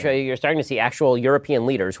starting to see actual European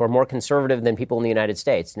leaders who are more conservative than people in the United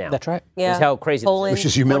States now. That's right. Yeah. That's how crazy Poland, which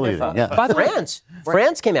is humiliating. Yeah. By the way,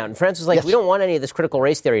 France came out, and France was like, we don't want any of this critical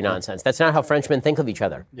race theory nonsense. That's not how Frenchmen think of each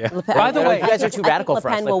other. Yeah. By the way, you guys are too radical for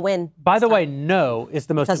us. Le Pen will win. By the way, no is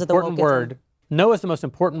the most important word. No is the most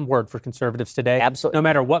important word for conservatives today. Absolutely. No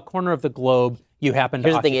matter what corner of the globe you happen to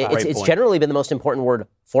occupy. Here's the thing, it's generally been the most important word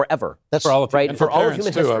forever. That's for all of right, and for all of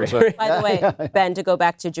human history. By the way, Ben, to go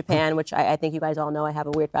back to Japan, which I think you guys all know I have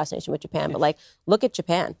a weird fascination with Japan, but look at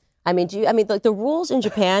Japan. I mean, the rules in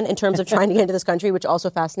Japan in terms of trying to get into this country, which also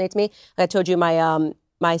fascinates me. I told you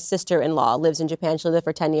my sister-in-law lives in Japan. She lived there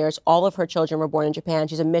for 10 years. All of her children were born in Japan.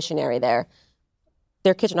 She's a missionary there.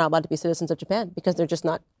 Their kids are not allowed to be citizens of Japan because they're just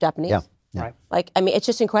not Japanese. Yeah. Right. It's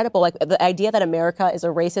just incredible. The idea that America is a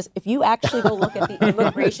racist, if you actually go look at the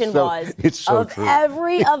immigration laws of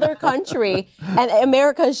every other country, and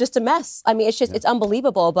America is just a mess. I mean, it's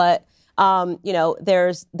unbelievable. But,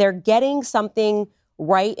 they're getting something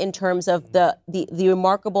right in terms of the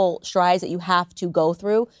remarkable strides that you have to go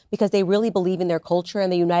through because they really believe in their culture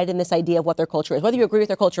and they unite in this idea of what their culture is. Whether you agree with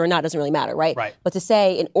their culture or not doesn't really matter, right? Right. But to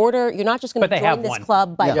say, you're not just going to join this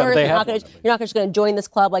club by birth. You're not just going to join this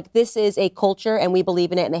club. This is a culture and we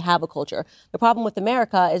believe in it and they have a culture. The problem with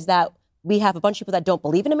America is that we have a bunch of people that don't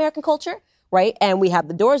believe in American culture, right? And we have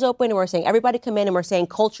the doors open and we're saying, everybody come in, and we're saying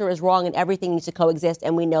culture is wrong and everything needs to coexist,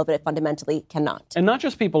 and we know that it fundamentally cannot. And not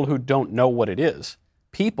just people who don't know what it is.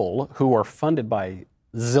 People who are funded by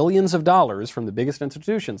zillions of dollars from the biggest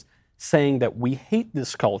institutions saying that we hate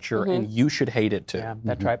this culture and you should hate it too. Yeah,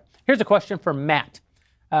 that's right. Here's a question for Matt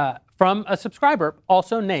from a subscriber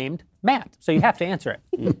also named Matt, so you have to answer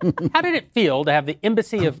it. How did it feel to have the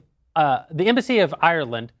Embassy of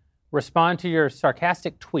Ireland respond to your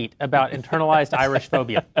sarcastic tweet about internalized Irish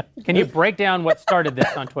phobia? Can you break down what started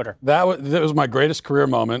this on Twitter? That was my greatest career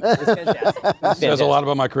moment. It says a lot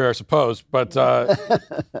about my career, I suppose. But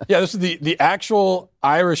this is the actual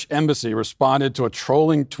Irish embassy responded to a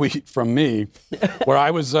trolling tweet from me, where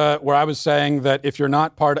I was saying that if you're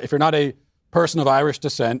not a person of Irish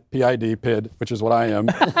descent, PID, which is what I am.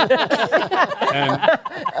 And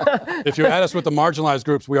if you add us with the marginalized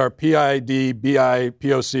groups, we are PID, BI,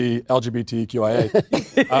 POC, LGBTQIA.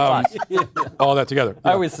 All that together.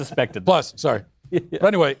 I always suspected. Plus, sorry. But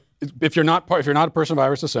anyway, if you're not a person of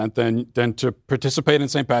Irish descent, then to participate in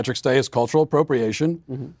St. Patrick's Day is cultural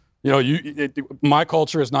appropriation. My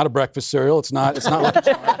culture is not a breakfast cereal. It's not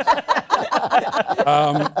Lucky Charms.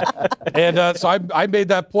 So I made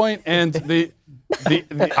that point, and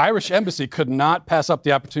the Irish embassy could not pass up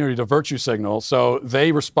the opportunity to virtue signal, so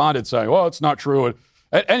they responded saying, well, it's not true.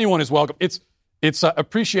 Anyone is welcome. It's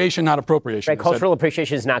appreciation, not appropriation. Right, cultural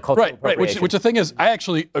appreciation is not cultural appropriation. Right, which the thing is, I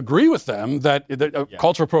actually agree with them that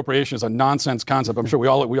cultural appropriation is a nonsense concept. I'm sure we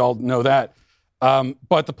all know that.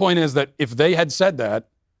 But the point is that if they had said that,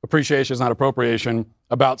 appreciation is not appropriation,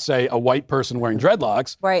 about, say, a white person wearing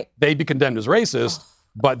dreadlocks, right, they'd be condemned as racist.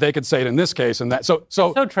 But they could say it in this case and that. So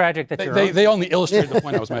tragic that they only illustrated the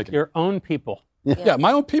point I was making. Your own people. Yeah,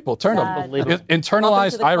 my own people turned them.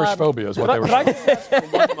 Internalized Irish phobia is what they were saying.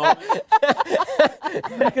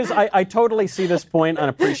 Because I totally see this point on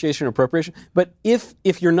appreciation and appropriation. But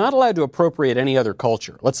if you're not allowed to appropriate any other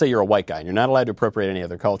culture, let's say you're a white guy and you're not allowed to appropriate any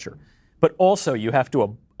other culture, but also you have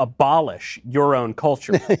to abolish your own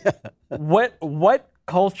culture, what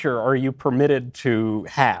culture are you permitted to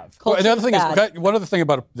have? Well, another thing is, one other thing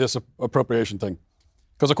about this appropriation thing,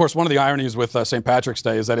 because of course one of the ironies with St. Patrick's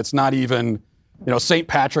Day is that it's not even, St.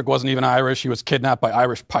 Patrick wasn't even Irish. He was kidnapped by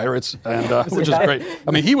Irish pirates, and which is great.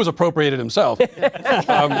 I mean, he was appropriated himself.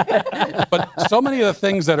 But so many of the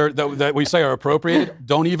things that we say are appropriated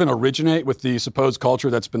don't even originate with the supposed culture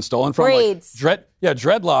that's been stolen from. Braids.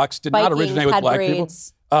 Dreadlocks did not originate with black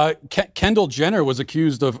braids. people. Kendall Jenner was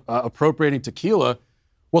accused of appropriating tequila.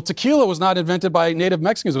 Well, tequila was not invented by native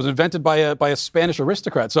Mexicans. It was invented by a Spanish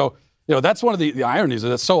aristocrat. So, that's one of the ironies, is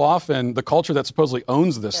that so often the culture that supposedly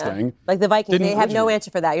owns this thing. Like the Vikings, they have no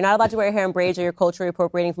answer for that. You're not allowed to wear hair in braids, or you're culturally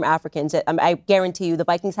appropriating from Africans. I guarantee you the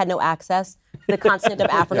Vikings had no access to the continent of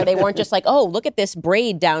Africa. They weren't just like, oh, look at this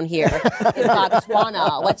braid down here in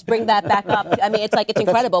Botswana. Let's bring that back up. I mean, it's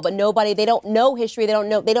incredible, but they don't know history. They don't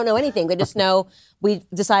know anything. They just know we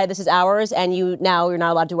decided this is ours, and you're not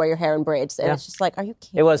allowed to wear your hair in braids. And it's just like, are you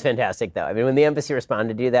kidding? It was fantastic, though. I mean, when the embassy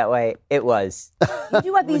responded to you that way, it was you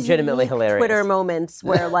do have these legitimately hilarious Twitter moments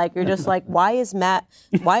where you're just like, why is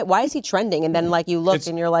he trending? And then you look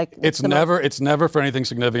and you're like, it's never for anything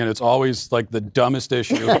significant. It's always the dumbest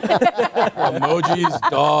issue. Emojis,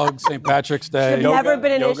 dogs, St. Patrick's Day. It's never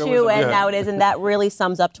been an issue, and now it is, and that really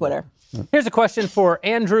sums up Twitter. Here's a question for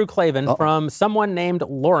Andrew Klavan from someone named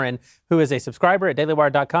Lauren, who is a subscriber at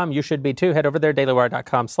dailywire.com. You should be too. Head over there,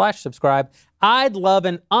 dailywire.com/subscribe. I'd love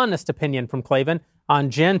an honest opinion from Klavan on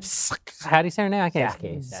Jen Psaki. How do you say her name? I can't.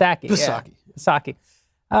 Psaki.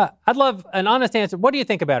 I'd love an honest answer. What do you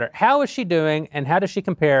think about her? How is she doing, and how does she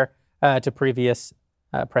compare to previous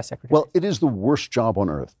press secretary? Well, it is the worst job on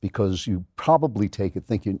earth, because you probably take it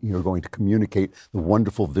thinking you're going to communicate the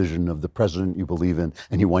wonderful vision of the president you believe in,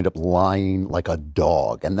 and you wind up lying like a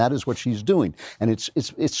dog, and that is what she's doing. And it's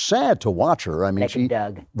sad to watch her. I mean, a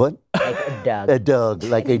Doug. What? Like a Doug. A Doug,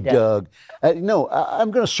 like a Doug. No,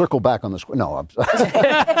 I'm going to circle back on this. No,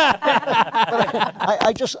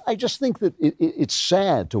 I just think that it's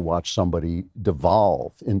sad to watch somebody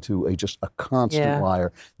devolve into just a constant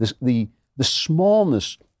liar. The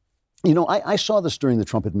smallness, I saw this during the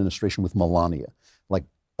Trump administration with Melania, like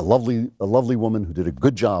a lovely woman who did a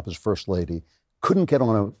good job as first lady, couldn't get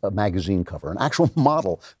on a magazine cover. An actual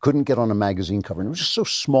model couldn't get on a magazine cover. And it was just so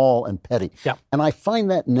small and petty. Yeah. And I find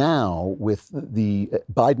that now with the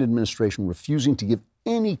Biden administration refusing to give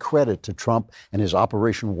any credit to Trump and his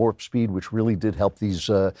Operation Warp Speed, which really did help these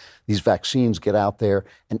vaccines get out there.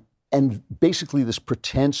 And basically this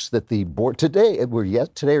pretense that the board today or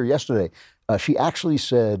yesterday, she actually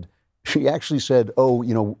said,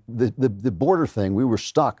 oh, the border thing, we were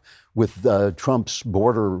stuck with Trump's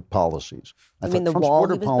border policies. I thought Trump's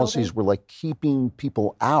border policies were like keeping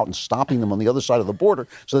people out and stopping them on the other side of the border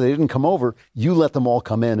so they didn't come over. You let them all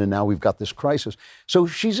come in, and now we've got this crisis. So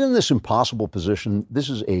she's in this impossible position.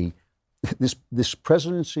 This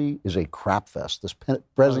presidency is a crap fest. This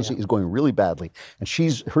presidency is going really badly, and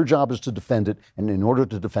her job is to defend it. And in order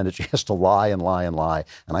to defend it, she has to lie and lie and lie.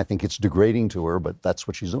 And I think it's degrading to her, but that's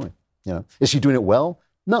what she's doing. Is she doing it well?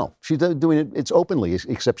 No, she's doing it. It's openly,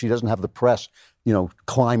 except she doesn't have the press,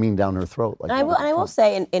 climbing down her throat. And I will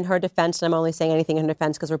say, in her defense, and I'm only saying anything in her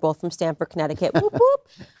defense because we're both from Stamford, Connecticut. Whoop, whoop.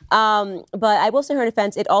 But I will say, in her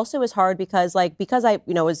defense, it also is hard because I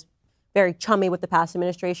was very chummy with the past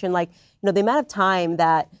administration. The amount of time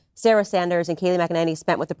that Sarah Sanders and Kayleigh McEnany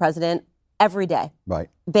spent with the president every day. Right.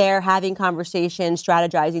 They're having conversations,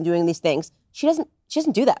 strategizing, doing these things. She doesn't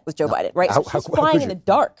do that with Joe Biden, right? She's flying in the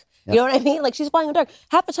dark. Yeah. You know what I mean? She's flying in the dark.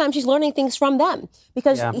 Half the time she's learning things from them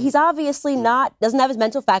because he's obviously doesn't have his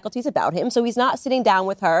mental faculties about him. So he's not sitting down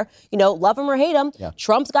with her, love him or hate him. Yeah.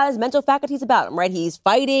 Trump's got his mental faculties about him, right? He's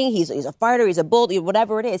fighting. He's a fighter. He's a bull,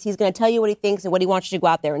 whatever it is. He's going to tell you what he thinks and what he wants you to go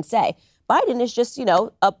out there and say. Biden is just,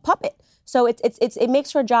 a puppet. So it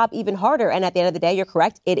makes her job even harder. And at the end of the day, you're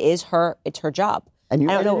correct. It's her job. And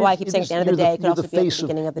I don't know why I keep saying at the end of the day. It could also be at the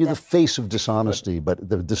beginning of the day. You're the face of dishonesty, but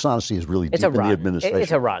the dishonesty is really deep in the administration.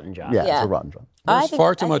 It's a rotten job. Yeah, it's a rotten job. There's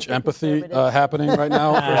far too much empathy happening right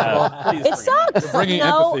now. It sucks. You're bringing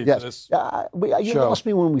empathy to this You show. lost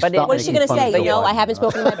me when we But stopped what is she going to say? I haven't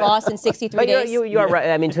spoken to my boss in 63 But days. you are right.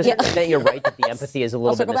 I mean, to a certain extent, you're right that the empathy is a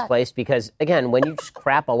little bit misplaced because, again, when you just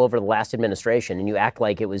crap all over the last administration and you act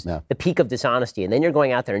like it was the peak of dishonesty, and then you're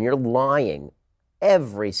going out there and you're lying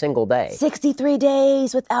every single day. 63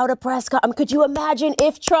 days without a press conference. Could you imagine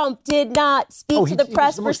if Trump did not speak to the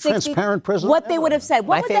press for 60 days? What they would have said?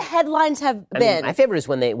 What would the headlines have been? My favorite is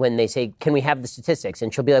when they say, "Can we have the statistics?"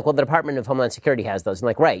 And she'll be like, "Well, the Department of Homeland Security has those." I'm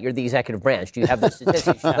like, "Right, you're the executive branch. Do you have those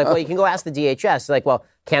statistics?" She's like, "Well, you can go ask the DHS." Like, "Well,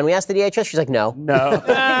 can we ask the DHS?" She's like, "No."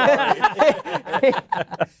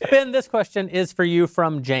 Ben, this question is for you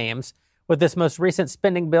from James. With this most recent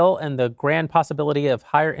spending bill and the grand possibility of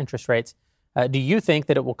higher interest rates, do you think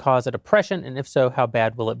that it will cause a depression? And if so, how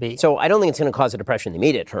bad will it be? So I don't think it's going to cause a depression in the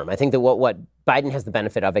immediate term. I think that what Biden has the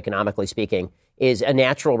benefit of, economically speaking, is a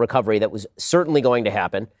natural recovery that was certainly going to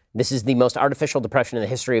happen. This is the most artificial depression in the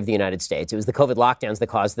history of the United States. It was the COVID lockdowns that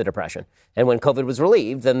caused the depression. And when COVID was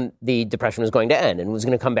relieved, then the depression was going to end and was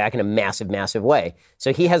going to come back in a massive, massive way.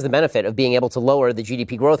 So he has the benefit of being able to lower the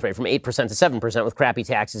GDP growth rate from 8% to 7% with crappy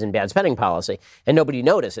taxes and bad spending policy. And nobody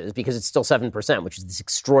notices because it's still 7%, which is this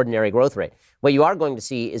extraordinary growth rate. What you are going to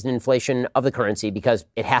see is an inflation of the currency because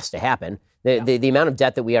it has to happen. The amount of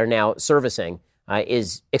debt that we are now servicing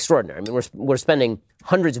is extraordinary. I mean, we're spending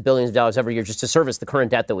hundreds of billions of dollars every year just to service the current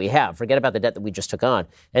debt that we have. Forget about the debt that we just took on.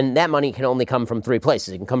 And that money can only come from three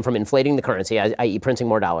places. It can come from inflating the currency, i.e. printing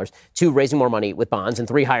more dollars, 2, raising more money with bonds, and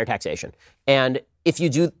 3, higher taxation. And if you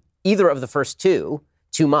do either of the first two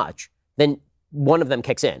too much, then one of them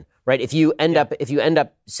kicks in, right? If you end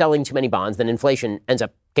up selling too many bonds, then inflation ends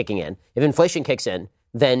up kicking in. If inflation kicks in,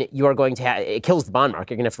 then you are going to it kills the bond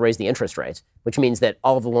market. You're going to have to raise the interest rates, which means that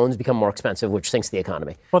all of the loans become more expensive, which sinks the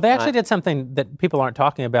economy. Well, they actually did something that people aren't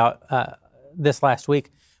talking about this last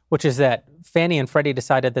week, which is that Fannie and Freddie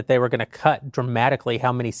decided that they were going to cut dramatically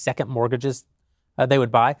how many second mortgages they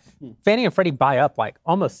would buy. Fannie and Freddie buy up like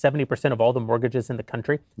almost 70% of all the mortgages in the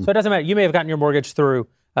country. So it doesn't matter. You may have gotten your mortgage through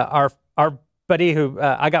our buddy who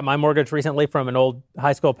I got my mortgage recently from an old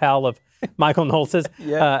high school pal of Michael Knowles's.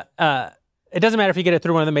 It doesn't matter if you get it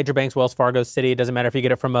through one of the major banks, Wells Fargo, Citi. It doesn't matter if you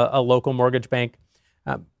get it from a local mortgage bank.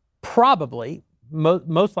 Probably,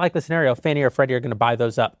 most likely scenario, Fannie or Freddie are going to buy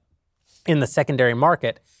those up in the secondary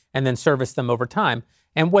market and then service them over time.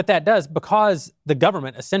 And what that does, because the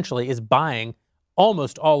government essentially is buying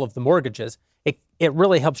almost all of the mortgages, it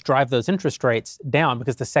really helps drive those interest rates down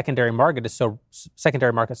because the secondary market is so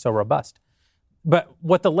robust. But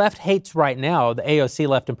what the left hates right now, the AOC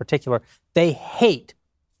left in particular, they hate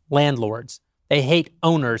landlords. They hate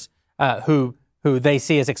owners who they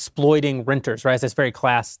see as exploiting renters, right? It's this very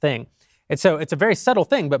class thing. And so it's a very subtle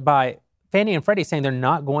thing, but by Fannie and Freddie saying they're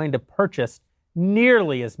not going to purchase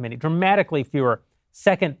nearly as many, dramatically fewer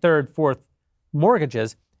second, third, fourth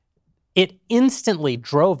mortgages, it instantly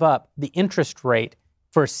drove up the interest rate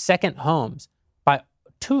for second homes by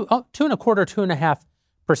 2.25%,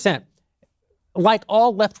 2.5%. Like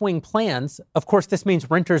all left-wing plans, of course, this means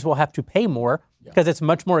renters will have to pay more because it's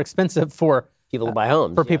much more expensive for people to buy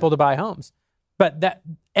homes. People to buy homes. But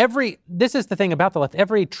this is the thing about the left.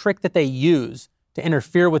 Every trick that they use to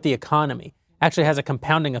interfere with the economy actually has a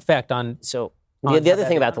compounding effect on. So the other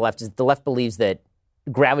thing about the left is the left believes that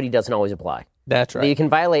gravity doesn't always apply. That's right. That you can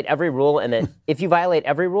violate every rule, and that if you violate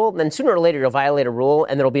every rule, then sooner or later you'll violate a rule,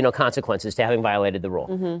 and there will be no consequences to having violated the rule.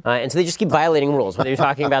 Mm-hmm. And so they just keep violating rules, whether you're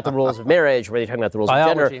talking about the rules of marriage, whether you're talking about the rules of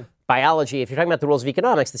gender, biology. If you're talking about the rules of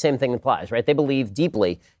economics, the same thing applies, right? They believe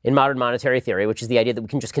deeply in modern monetary theory, which is the idea that we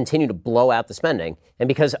can just continue to blow out the spending, and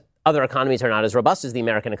because other economies are not as robust as the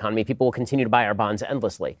American economy, people will continue to buy our bonds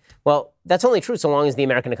endlessly. Well, that's only true so long as the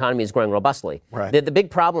American economy is growing robustly. Right. The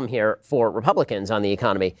big problem here for Republicans on the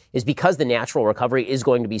economy is because the natural recovery is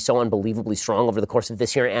going to be so unbelievably strong over the course of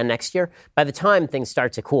this year and next year, by the time things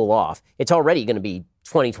start to cool off, it's already going to be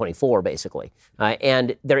 2024, basically.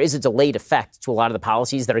 And there is a delayed effect to a lot of the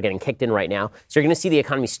policies that are getting kicked in right now. So you're going to see the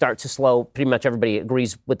economy start to slow. Pretty much everybody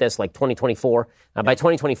agrees with this, like 2024. By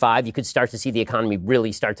 2025, you could start to see the economy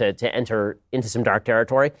really start to enter into some dark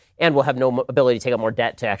territory, and we'll have no ability to take out more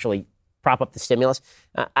debt to actually prop up the stimulus.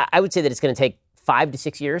 I would say that it's going to take 5 to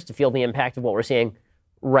 6 years to feel the impact of what we're seeing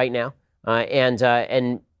right now.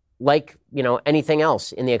 And like, anything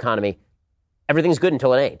else in the economy, everything's good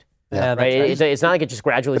until it ain't. Yeah, right. It's not like it just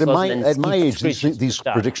gradually slows. At my age, these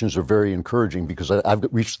predictions are very encouraging because I've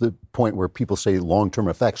reached the point where people say long-term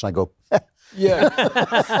effects, and I go, Yeah.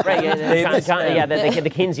 Right. The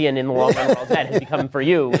Keynesian in the long run world that has become for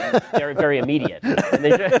you very, very immediate.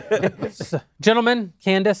 Gentlemen,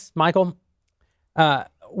 Candace, Michael,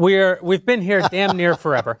 we've been here damn near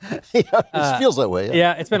forever. It feels that way.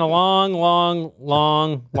 Yeah, it's been a long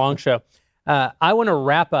show. I want to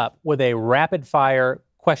wrap up with a rapid-fire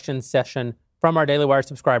question session from our Daily Wire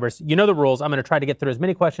subscribers. You know the rules. I'm going to try to get through as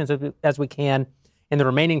many questions as we can in the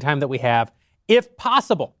remaining time that we have. If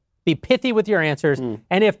possible, be pithy with your answers.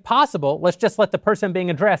 And if possible, let's just let the person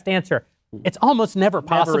being addressed answer. It's almost never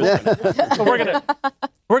possible. So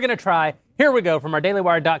we're gonna try. Here we go from our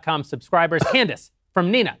dailywire.com subscribers. Candace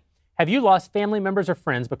from Nina. Have you lost family members or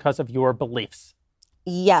friends because of your beliefs?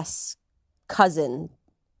 Yes.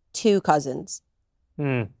 2 cousins.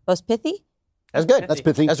 Most pithy? That's good. That's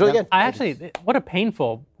pithy. That's really good. What a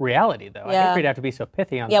painful reality, though. I hate for you to have to be so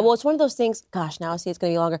pithy on that. Yeah, well, it's one of those things. Gosh, now I see it's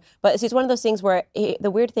going to be longer. But it's one of those things where the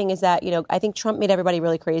weird thing is that, I think Trump made everybody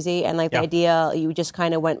really crazy. And the idea, you just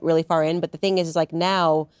kind of went really far in. But the thing is like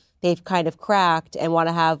now they've kind of cracked and want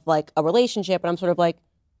to have like a relationship. And I'm sort of like,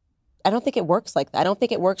 I don't think it works like that. I don't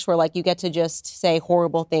think it works where like you get to just say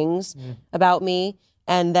horrible things about me.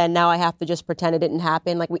 And then now I have to just pretend it didn't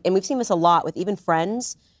happen. And we've seen this a lot with even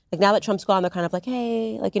friends. Like now that Trump's gone, they're kind of like,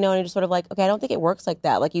 hey, and you're just sort of like, okay, I don't think it works like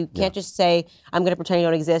that. Like you can't just say, I'm going to pretend you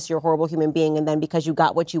don't exist, you're a horrible human being, and then because you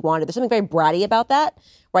got what you wanted. There's something very bratty about that.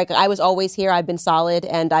 Right? I was always here, I've been solid,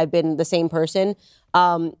 and I've been the same person.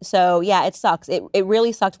 So yeah, it sucks. It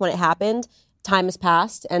really sucked when it happened. Time has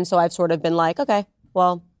passed, and so I've sort of been like, okay,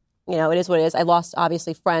 well, it is what it is. I lost,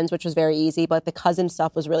 obviously, friends, which was very easy, but the cousin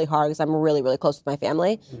stuff was really hard because I'm really, really close with my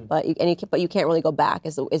family. But you can't really go back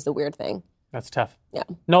is the weird thing. That's tough. Yeah.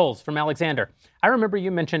 Knowles from Alexander. I remember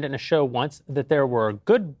you mentioned in a show once that there were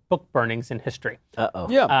good book burnings in history. Uh-oh.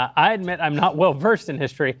 Yeah. I admit I'm not well versed in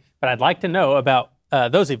history, but I'd like to know about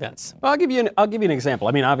those events. Well, I'll give you an example.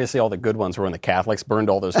 I mean, obviously, all the good ones were when the Catholics burned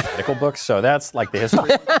all those medical books, so that's like the history.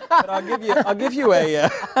 But I'll give you a.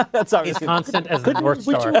 That's obviously He's constant as the North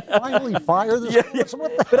Star. Would you finally fire this?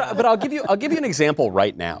 But I'll give you an example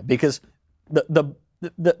right now because the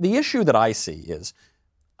issue that I see is.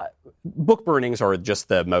 Book burnings are just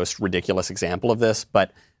the most ridiculous example of this,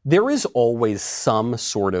 but there is always some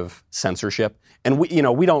sort of censorship. And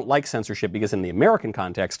we don't like censorship because in the American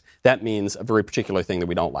context, that means a very particular thing that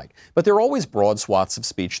we don't like. But there are always broad swaths of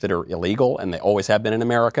speech that are illegal, and they always have been in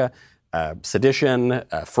America. Sedition,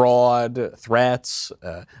 fraud, threats,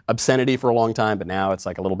 obscenity for a long time, but now it's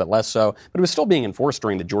like a little bit less so. But it was still being enforced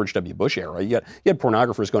during the George W. Bush era. You had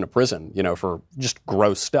pornographers going to prison, for just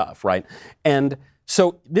gross stuff, right? And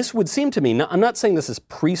so this would seem to me, I'm not saying this is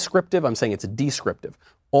prescriptive, I'm saying it's descriptive.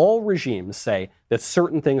 All regimes say that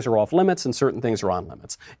certain things are off limits and certain things are on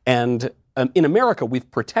limits. And in America, we've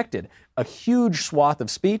protected a huge swath of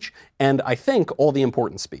speech and I think all the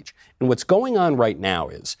important speech. And what's going on right now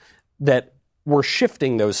is that we're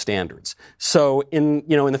shifting those standards. So in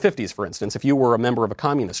the 50s, for instance, if you were a member of a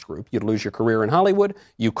communist group, you'd lose your career in Hollywood.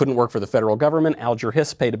 You couldn't work for the federal government. Alger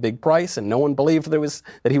Hiss paid a big price, and no one believed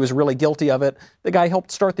that he was really guilty of it. The guy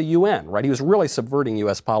helped start the UN, right? He was really subverting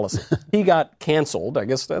U.S. policy. He got canceled. I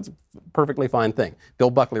guess that's a perfectly fine thing.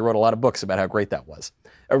 Bill Buckley wrote a lot of books about how great that was.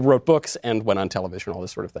 Wrote books and went on television, all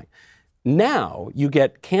this sort of thing. Now you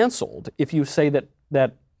get canceled if you say that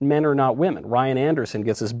men are not women. Ryan Anderson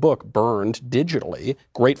gets his book burned digitally,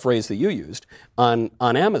 great phrase that you used, on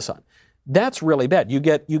Amazon. That's really bad. You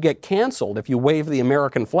get canceled if you wave the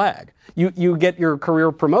American flag. You get your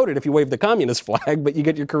career promoted if you wave the communist flag, but you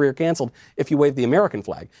get your career canceled if you wave the American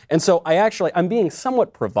flag. And so I'm being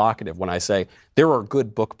somewhat provocative when I say there are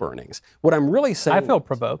good book burnings. What I'm really saying... I feel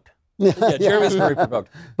provoked. Yeah, Jeremy's very provoked.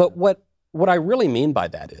 But what I really mean by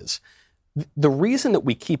that is the reason that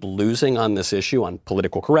we keep losing on this issue, on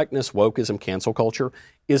political correctness, wokeism, cancel culture,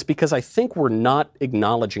 is because I think we're not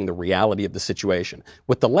acknowledging the reality of the situation.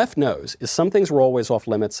 What the left knows is some things were always off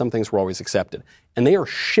limits, some things were always accepted. And they are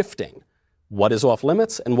shifting what is off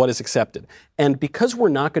limits and what is accepted. And because we're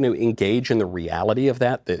not going to engage in the reality of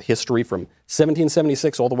that, the history from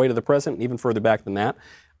 1776 all the way to the present, and even further back than that,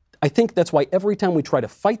 I think that's why every time we try to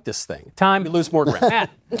fight this thing, we lose more ground.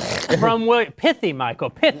 Matt, from William, pithy,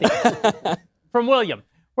 Michael, pithy. From William,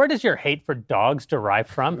 where does your hate for dogs derive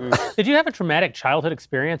from? Did you have a traumatic childhood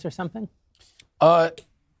experience or something?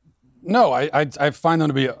 No, I find them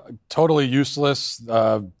to be totally useless.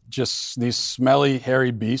 Just these smelly,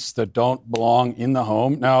 hairy beasts that don't belong in the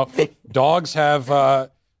home. Now, dogs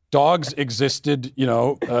existed,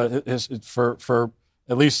 for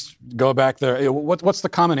at least go back there. What's the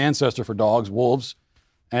common ancestor for dogs? Wolves,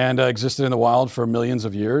 and existed in the wild for millions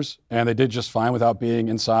of years, and they did just fine without being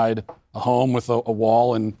inside a home with a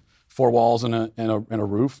wall and four walls and a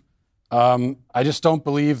roof. I just don't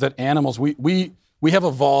believe that animals. We have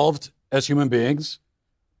evolved as human beings.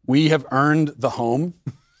 We have earned the home.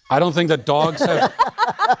 I don't think that dogs have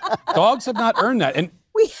not earned that. And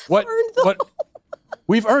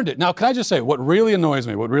we've earned it. Now, can I just say what really annoys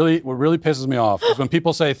me, what really pisses me off is when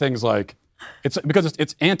people say things like,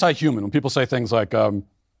 it's anti-human when people say things like, "Oh,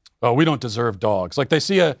 we don't deserve dogs." Like they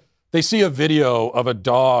see a video of a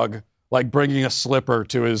dog like bringing a slipper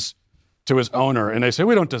to his owner, and they say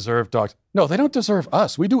we don't deserve dogs. No, they don't deserve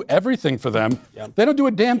us. We do everything for them. Yep. They don't do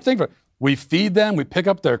a damn thing for. We feed them. We pick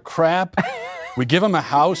up their crap. We give them a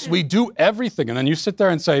house. We do everything, and then you sit there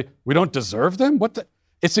and say we don't deserve them.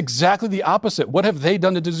 It's exactly the opposite. What have they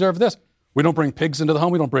done to deserve this? We don't bring pigs into the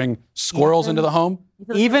home. We don't bring squirrels into the home.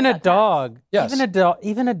 Even a dog. Yes.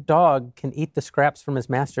 Even a dog can eat the scraps from his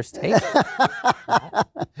master's table.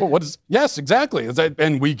 Well, yes, exactly.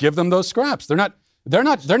 And we give them those scraps. They're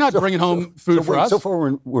not bringing home food for us. So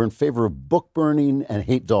far, we're in favor of book burning and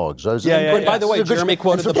hate dogs. By the way, Jeremy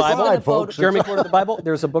quoted the Bible. Folks. Jeremy quoted the Bible.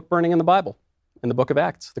 There's a book burning in the Bible, in the book of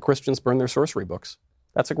Acts. The Christians burn their sorcery books.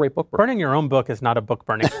 That's a great book burning. Burning your own book is not a book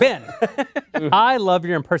burning. Ben, I love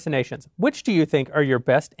your impersonations. Which do you think are your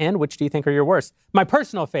best and which do you think are your worst? My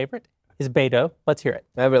personal favorite is Beto. Let's hear it.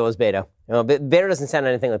 Everybody loves Beto. Beto doesn't sound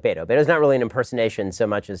anything like Beto. Beto's not really an impersonation so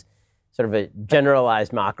much as sort of a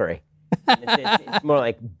generalized mockery. It's more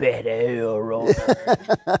like Beto roller,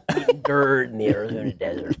 eating dirt in the Arizona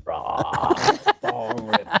desert, bong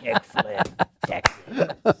rip, kickflip,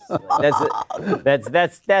 Texas.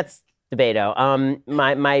 That's the Beto.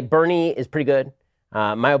 My Bernie is pretty good.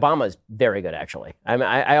 My Obama is very good, actually.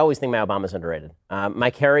 I always think my Obama's underrated. My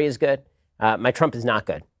Kerry is good. My Trump is not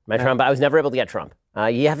good. Trump, I was never able to get Trump.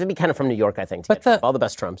 You have to be kind of from New York, I think, to get Trump. All the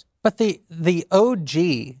best Trumps. But the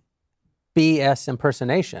OG BS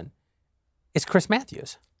impersonation is Chris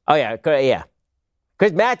Matthews. Oh, yeah.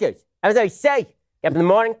 Chris Matthews. I was always say, get up in the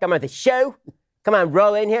morning, come on the show, come on,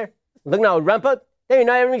 roll in here, looking all rumpled. Then you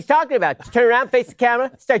know what everybody's talking about. Just turn around, face the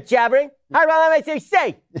camera, start jabbering. All right, well, I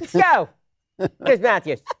say, let's go. Chris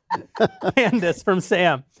Matthews. Candace from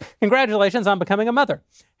Sam. Congratulations on becoming a mother.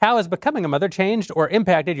 How has becoming a mother changed or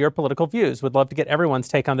impacted your political views? Would love to get everyone's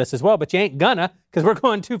take on this as well, but you ain't gonna because we're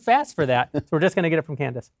going too fast for that. So we're just going to get it from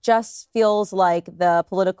Candace. Just feels like the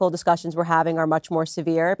political discussions we're having are much more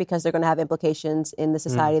severe because they're going to have implications in the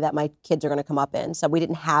society that my kids are going to come up in. So we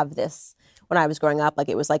didn't have this when I was growing up. Like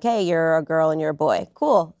it was like, hey, you're a girl and you're a boy.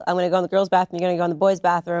 Cool. I'm going to go in the girls' bathroom. You're going to go in the boys'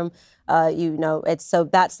 bathroom. It's so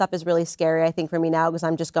that stuff is really scary, I think, for me now because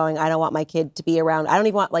I'm just going, I don't want my kid to be around. I don't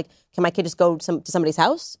even want, can my kid just go to somebody's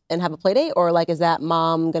house and have a play date? Or, is that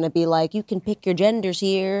mom going to be like, you can pick your genders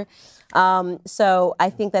here? So I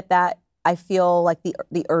think that I feel like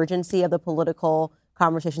the urgency of the political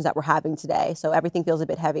conversations that we're having today. So everything feels a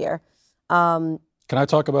bit heavier. Can I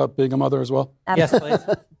talk about being a mother as well? Yes, please.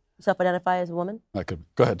 Self-identify as a woman? I could.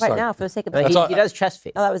 Go ahead. Right Sorry. now, for the sake of he does chest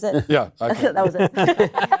feed. Oh, that was it. Yeah. That was it.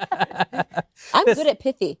 I'm good at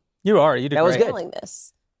pithy. You are. You did that was great. good.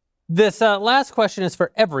 This last question is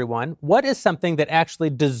for everyone. What is something that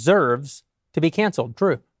actually deserves to be canceled?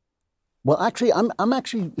 Drew. Well, actually, I'm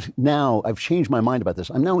actually now, I've changed my mind about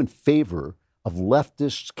this. I'm now in favor of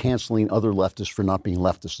leftists canceling other leftists for not being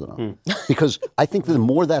leftists enough. Because I think that the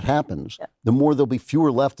more that happens, the more there'll be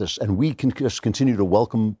fewer leftists, and we can just continue to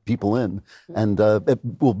welcome people in, and it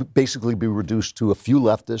will basically be reduced to a few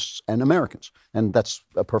leftists and Americans, and that's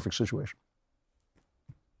a perfect situation.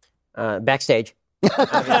 Backstage. Then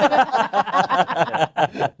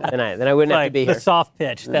I wouldn't have to be here. The soft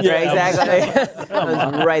pitch. That's right, exactly. I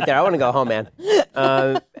was right there. I want to go home, man.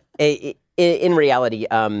 In reality,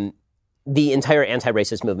 the entire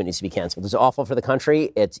anti-racist movement needs to be canceled. It's awful for the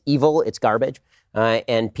country. It's evil. It's garbage.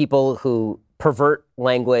 And people who pervert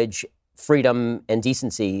language, freedom, and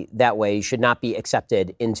decency that way should not be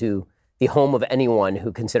accepted into the home of anyone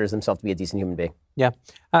who considers themselves to be a decent human being. Yeah.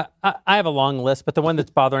 I have a long list, but the one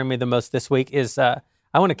that's bothering me the most this week is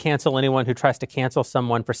I want to cancel anyone who tries to cancel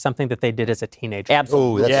someone for something that they did as a teenager.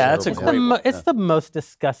 Absolutely. That's a great one. It's the most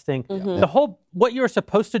disgusting. Mm-hmm. The whole, what you're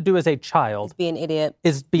supposed to do as a child be an idiot.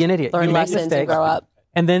 Is be an idiot. Learn you make lessons mistakes, and grow up.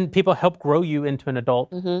 And then people help grow you into an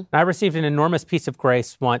adult. Mm-hmm. And I received an enormous piece of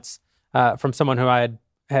grace once from someone who I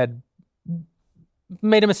had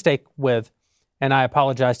made a mistake with. And I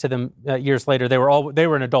apologized to them years later. They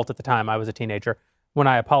were an adult at the time. I was a teenager. When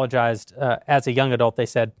I apologized as a young adult, they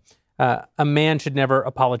said, a man should never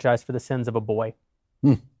apologize for the sins of a boy.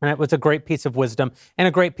 And it was a great piece of wisdom and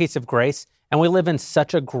a great piece of grace. And we live in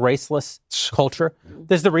such a graceless culture.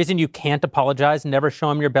 There's the reason you can't apologize, never show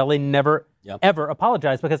them your belly, never, ever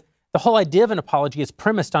apologize. Because the whole idea of an apology is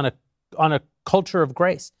premised on a culture of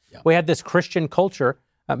grace. Yeah. We had this Christian culture,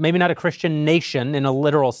 maybe not a Christian nation in a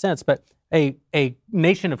literal sense, but a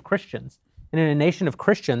nation of Christians. And in a nation of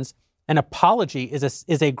Christians, an apology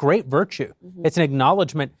is a great virtue. Mm-hmm. It's an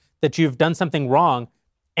acknowledgement that you've done something wrong,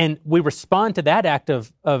 and we respond to that act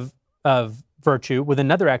of virtue with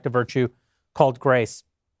another act of virtue called grace.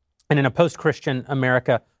 And in a post-Christian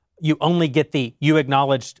America, you only get you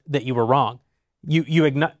acknowledged that you were wrong.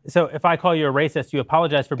 So if I call you a racist, you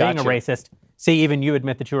apologize for being a racist. See, even you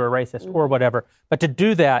admit that you were a racist or whatever. But to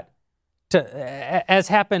do that, as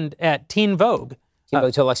happened at Teen Vogue. Teen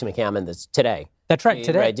Vogue to Alexia McCammon today. That's right,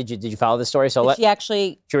 today. Right. Did you follow this story? So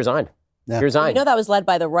she resigned. Yeah. She resigned. That was led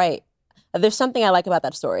by the right. There's something I like about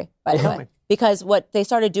that story, by the way. Because what they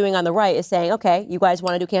started doing on the right is saying, okay, you guys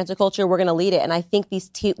want to do cancel culture, we're going to lead it. And I think these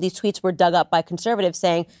tweets were dug up by conservatives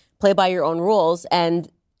saying, play by your own rules. And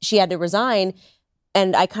she had to resign.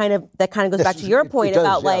 And that kind of goes back to your point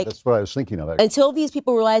about that's what I was thinking of. Until these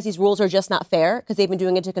people realize these rules are just not fair because they've been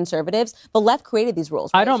doing it to conservatives, the left created these rules.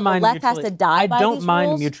 Right? I don't mind. The left has to die by these rules. I don't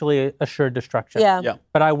mind mutually assured destruction. Yeah.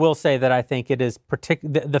 But I will say that I think it is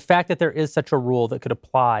the fact that there is such a rule that could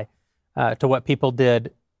apply to what people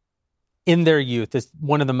did in their youth is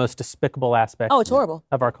one of the most despicable aspects. It's horrible.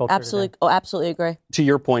 Of our culture. Absolutely. Today. Absolutely agree. To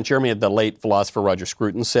your point, Jeremy, the late philosopher Roger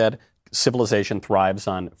Scruton said, civilization thrives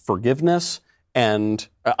on forgiveness and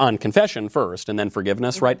on confession first, and then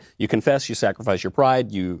forgiveness, right? You confess, you sacrifice your pride.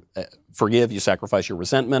 You forgive, you sacrifice your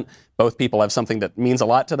resentment. Both people have something that means a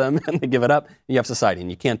lot to them, and they give it up. You have society, and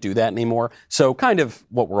you can't do that anymore. So kind of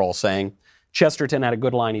what we're all saying. Chesterton had a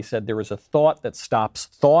good line. He said, there is a thought that stops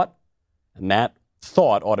thought, and that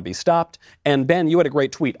thought ought to be stopped. And Ben, you had a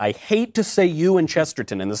great tweet. I hate to say you and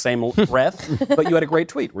Chesterton in the same breath, but you had a great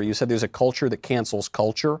tweet where you said there's a culture that cancels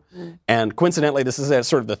culture. And coincidentally, this is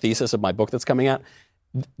sort of the thesis of my book that's coming out.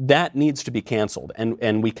 That needs to be canceled.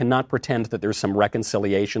 And we cannot pretend that there's some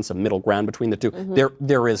reconciliation, some middle ground between the two. Mm-hmm.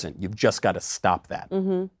 There isn't. You've just got to stop that.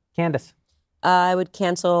 Mm-hmm. Candace. I would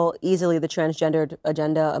cancel easily the transgendered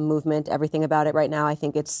agenda, a movement, everything about it right now. I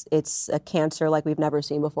think it's a cancer like we've never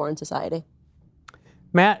seen before in society.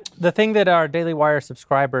 Matt, the thing that our Daily Wire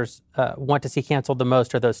subscribers want to see canceled the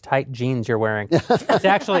most are those tight jeans you're wearing. It's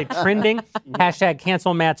actually trending. Hashtag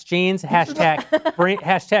cancel Matt's jeans.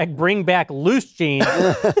 Hashtag bring back loose jeans.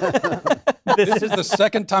 This is the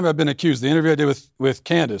second time I've been accused. The interview I did with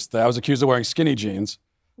Candace, that I was accused of wearing skinny jeans.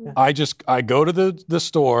 Yeah. I go to the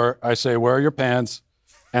store, I say, where are your pants?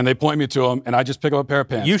 And they point me to them, and I just pick up a pair of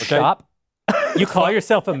pants. You shop? You call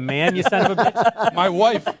yourself a man, you son of a bitch?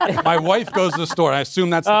 My wife goes to the store, and I assume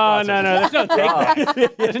that's the process. No, there's no take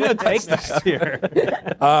back. There's no take back here.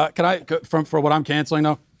 Can I, for what I'm canceling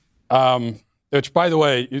though, which, by the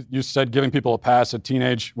way, you said giving people a pass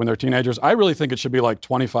when they're teenagers. I really think it should be like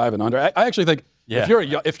 25 and under. I actually think if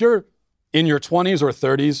you're in your 20s or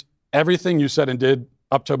 30s, everything you said and did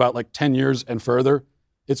up to about like 10 years and further,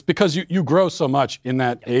 it's because you grow so much in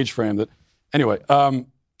that age frame that, anyway,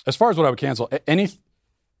 as far as what I would cancel,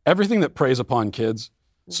 everything that preys upon kids.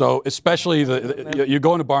 So especially you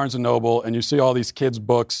go into Barnes & Noble and you see all these kids'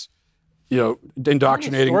 books,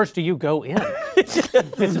 indoctrinating. How many stores do you go in?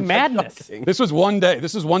 It's madness. This was one day.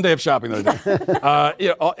 This is one day of shopping that I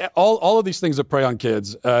did. All of these things that prey on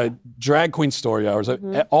kids, drag queen story hours,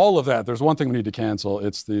 all of that. There's one thing we need to cancel.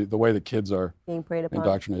 It's the way that kids are being preyed upon.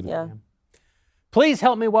 Indoctrinated. Yeah. Please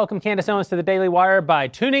help me welcome Candace Owens to the Daily Wire by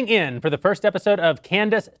tuning in for the first episode of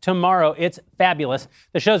Candace Tomorrow. It's fabulous.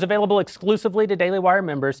 The show's available exclusively to Daily Wire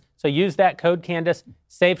members, so use that code Candace,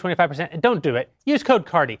 save 25%. And don't do it. Use code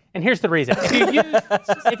Cardi. And here's the reason.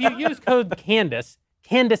 If you use code Candace,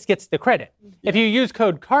 Candace gets the credit. If you use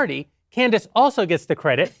code Cardi, Candace also gets the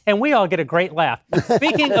credit, and we all get a great laugh.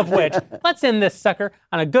 Speaking of which, let's end this sucker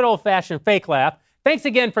on a good old-fashioned fake laugh. Thanks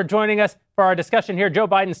again for joining us for our discussion here. Joe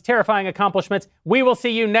Biden's terrifying accomplishments. We will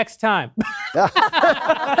see you next time.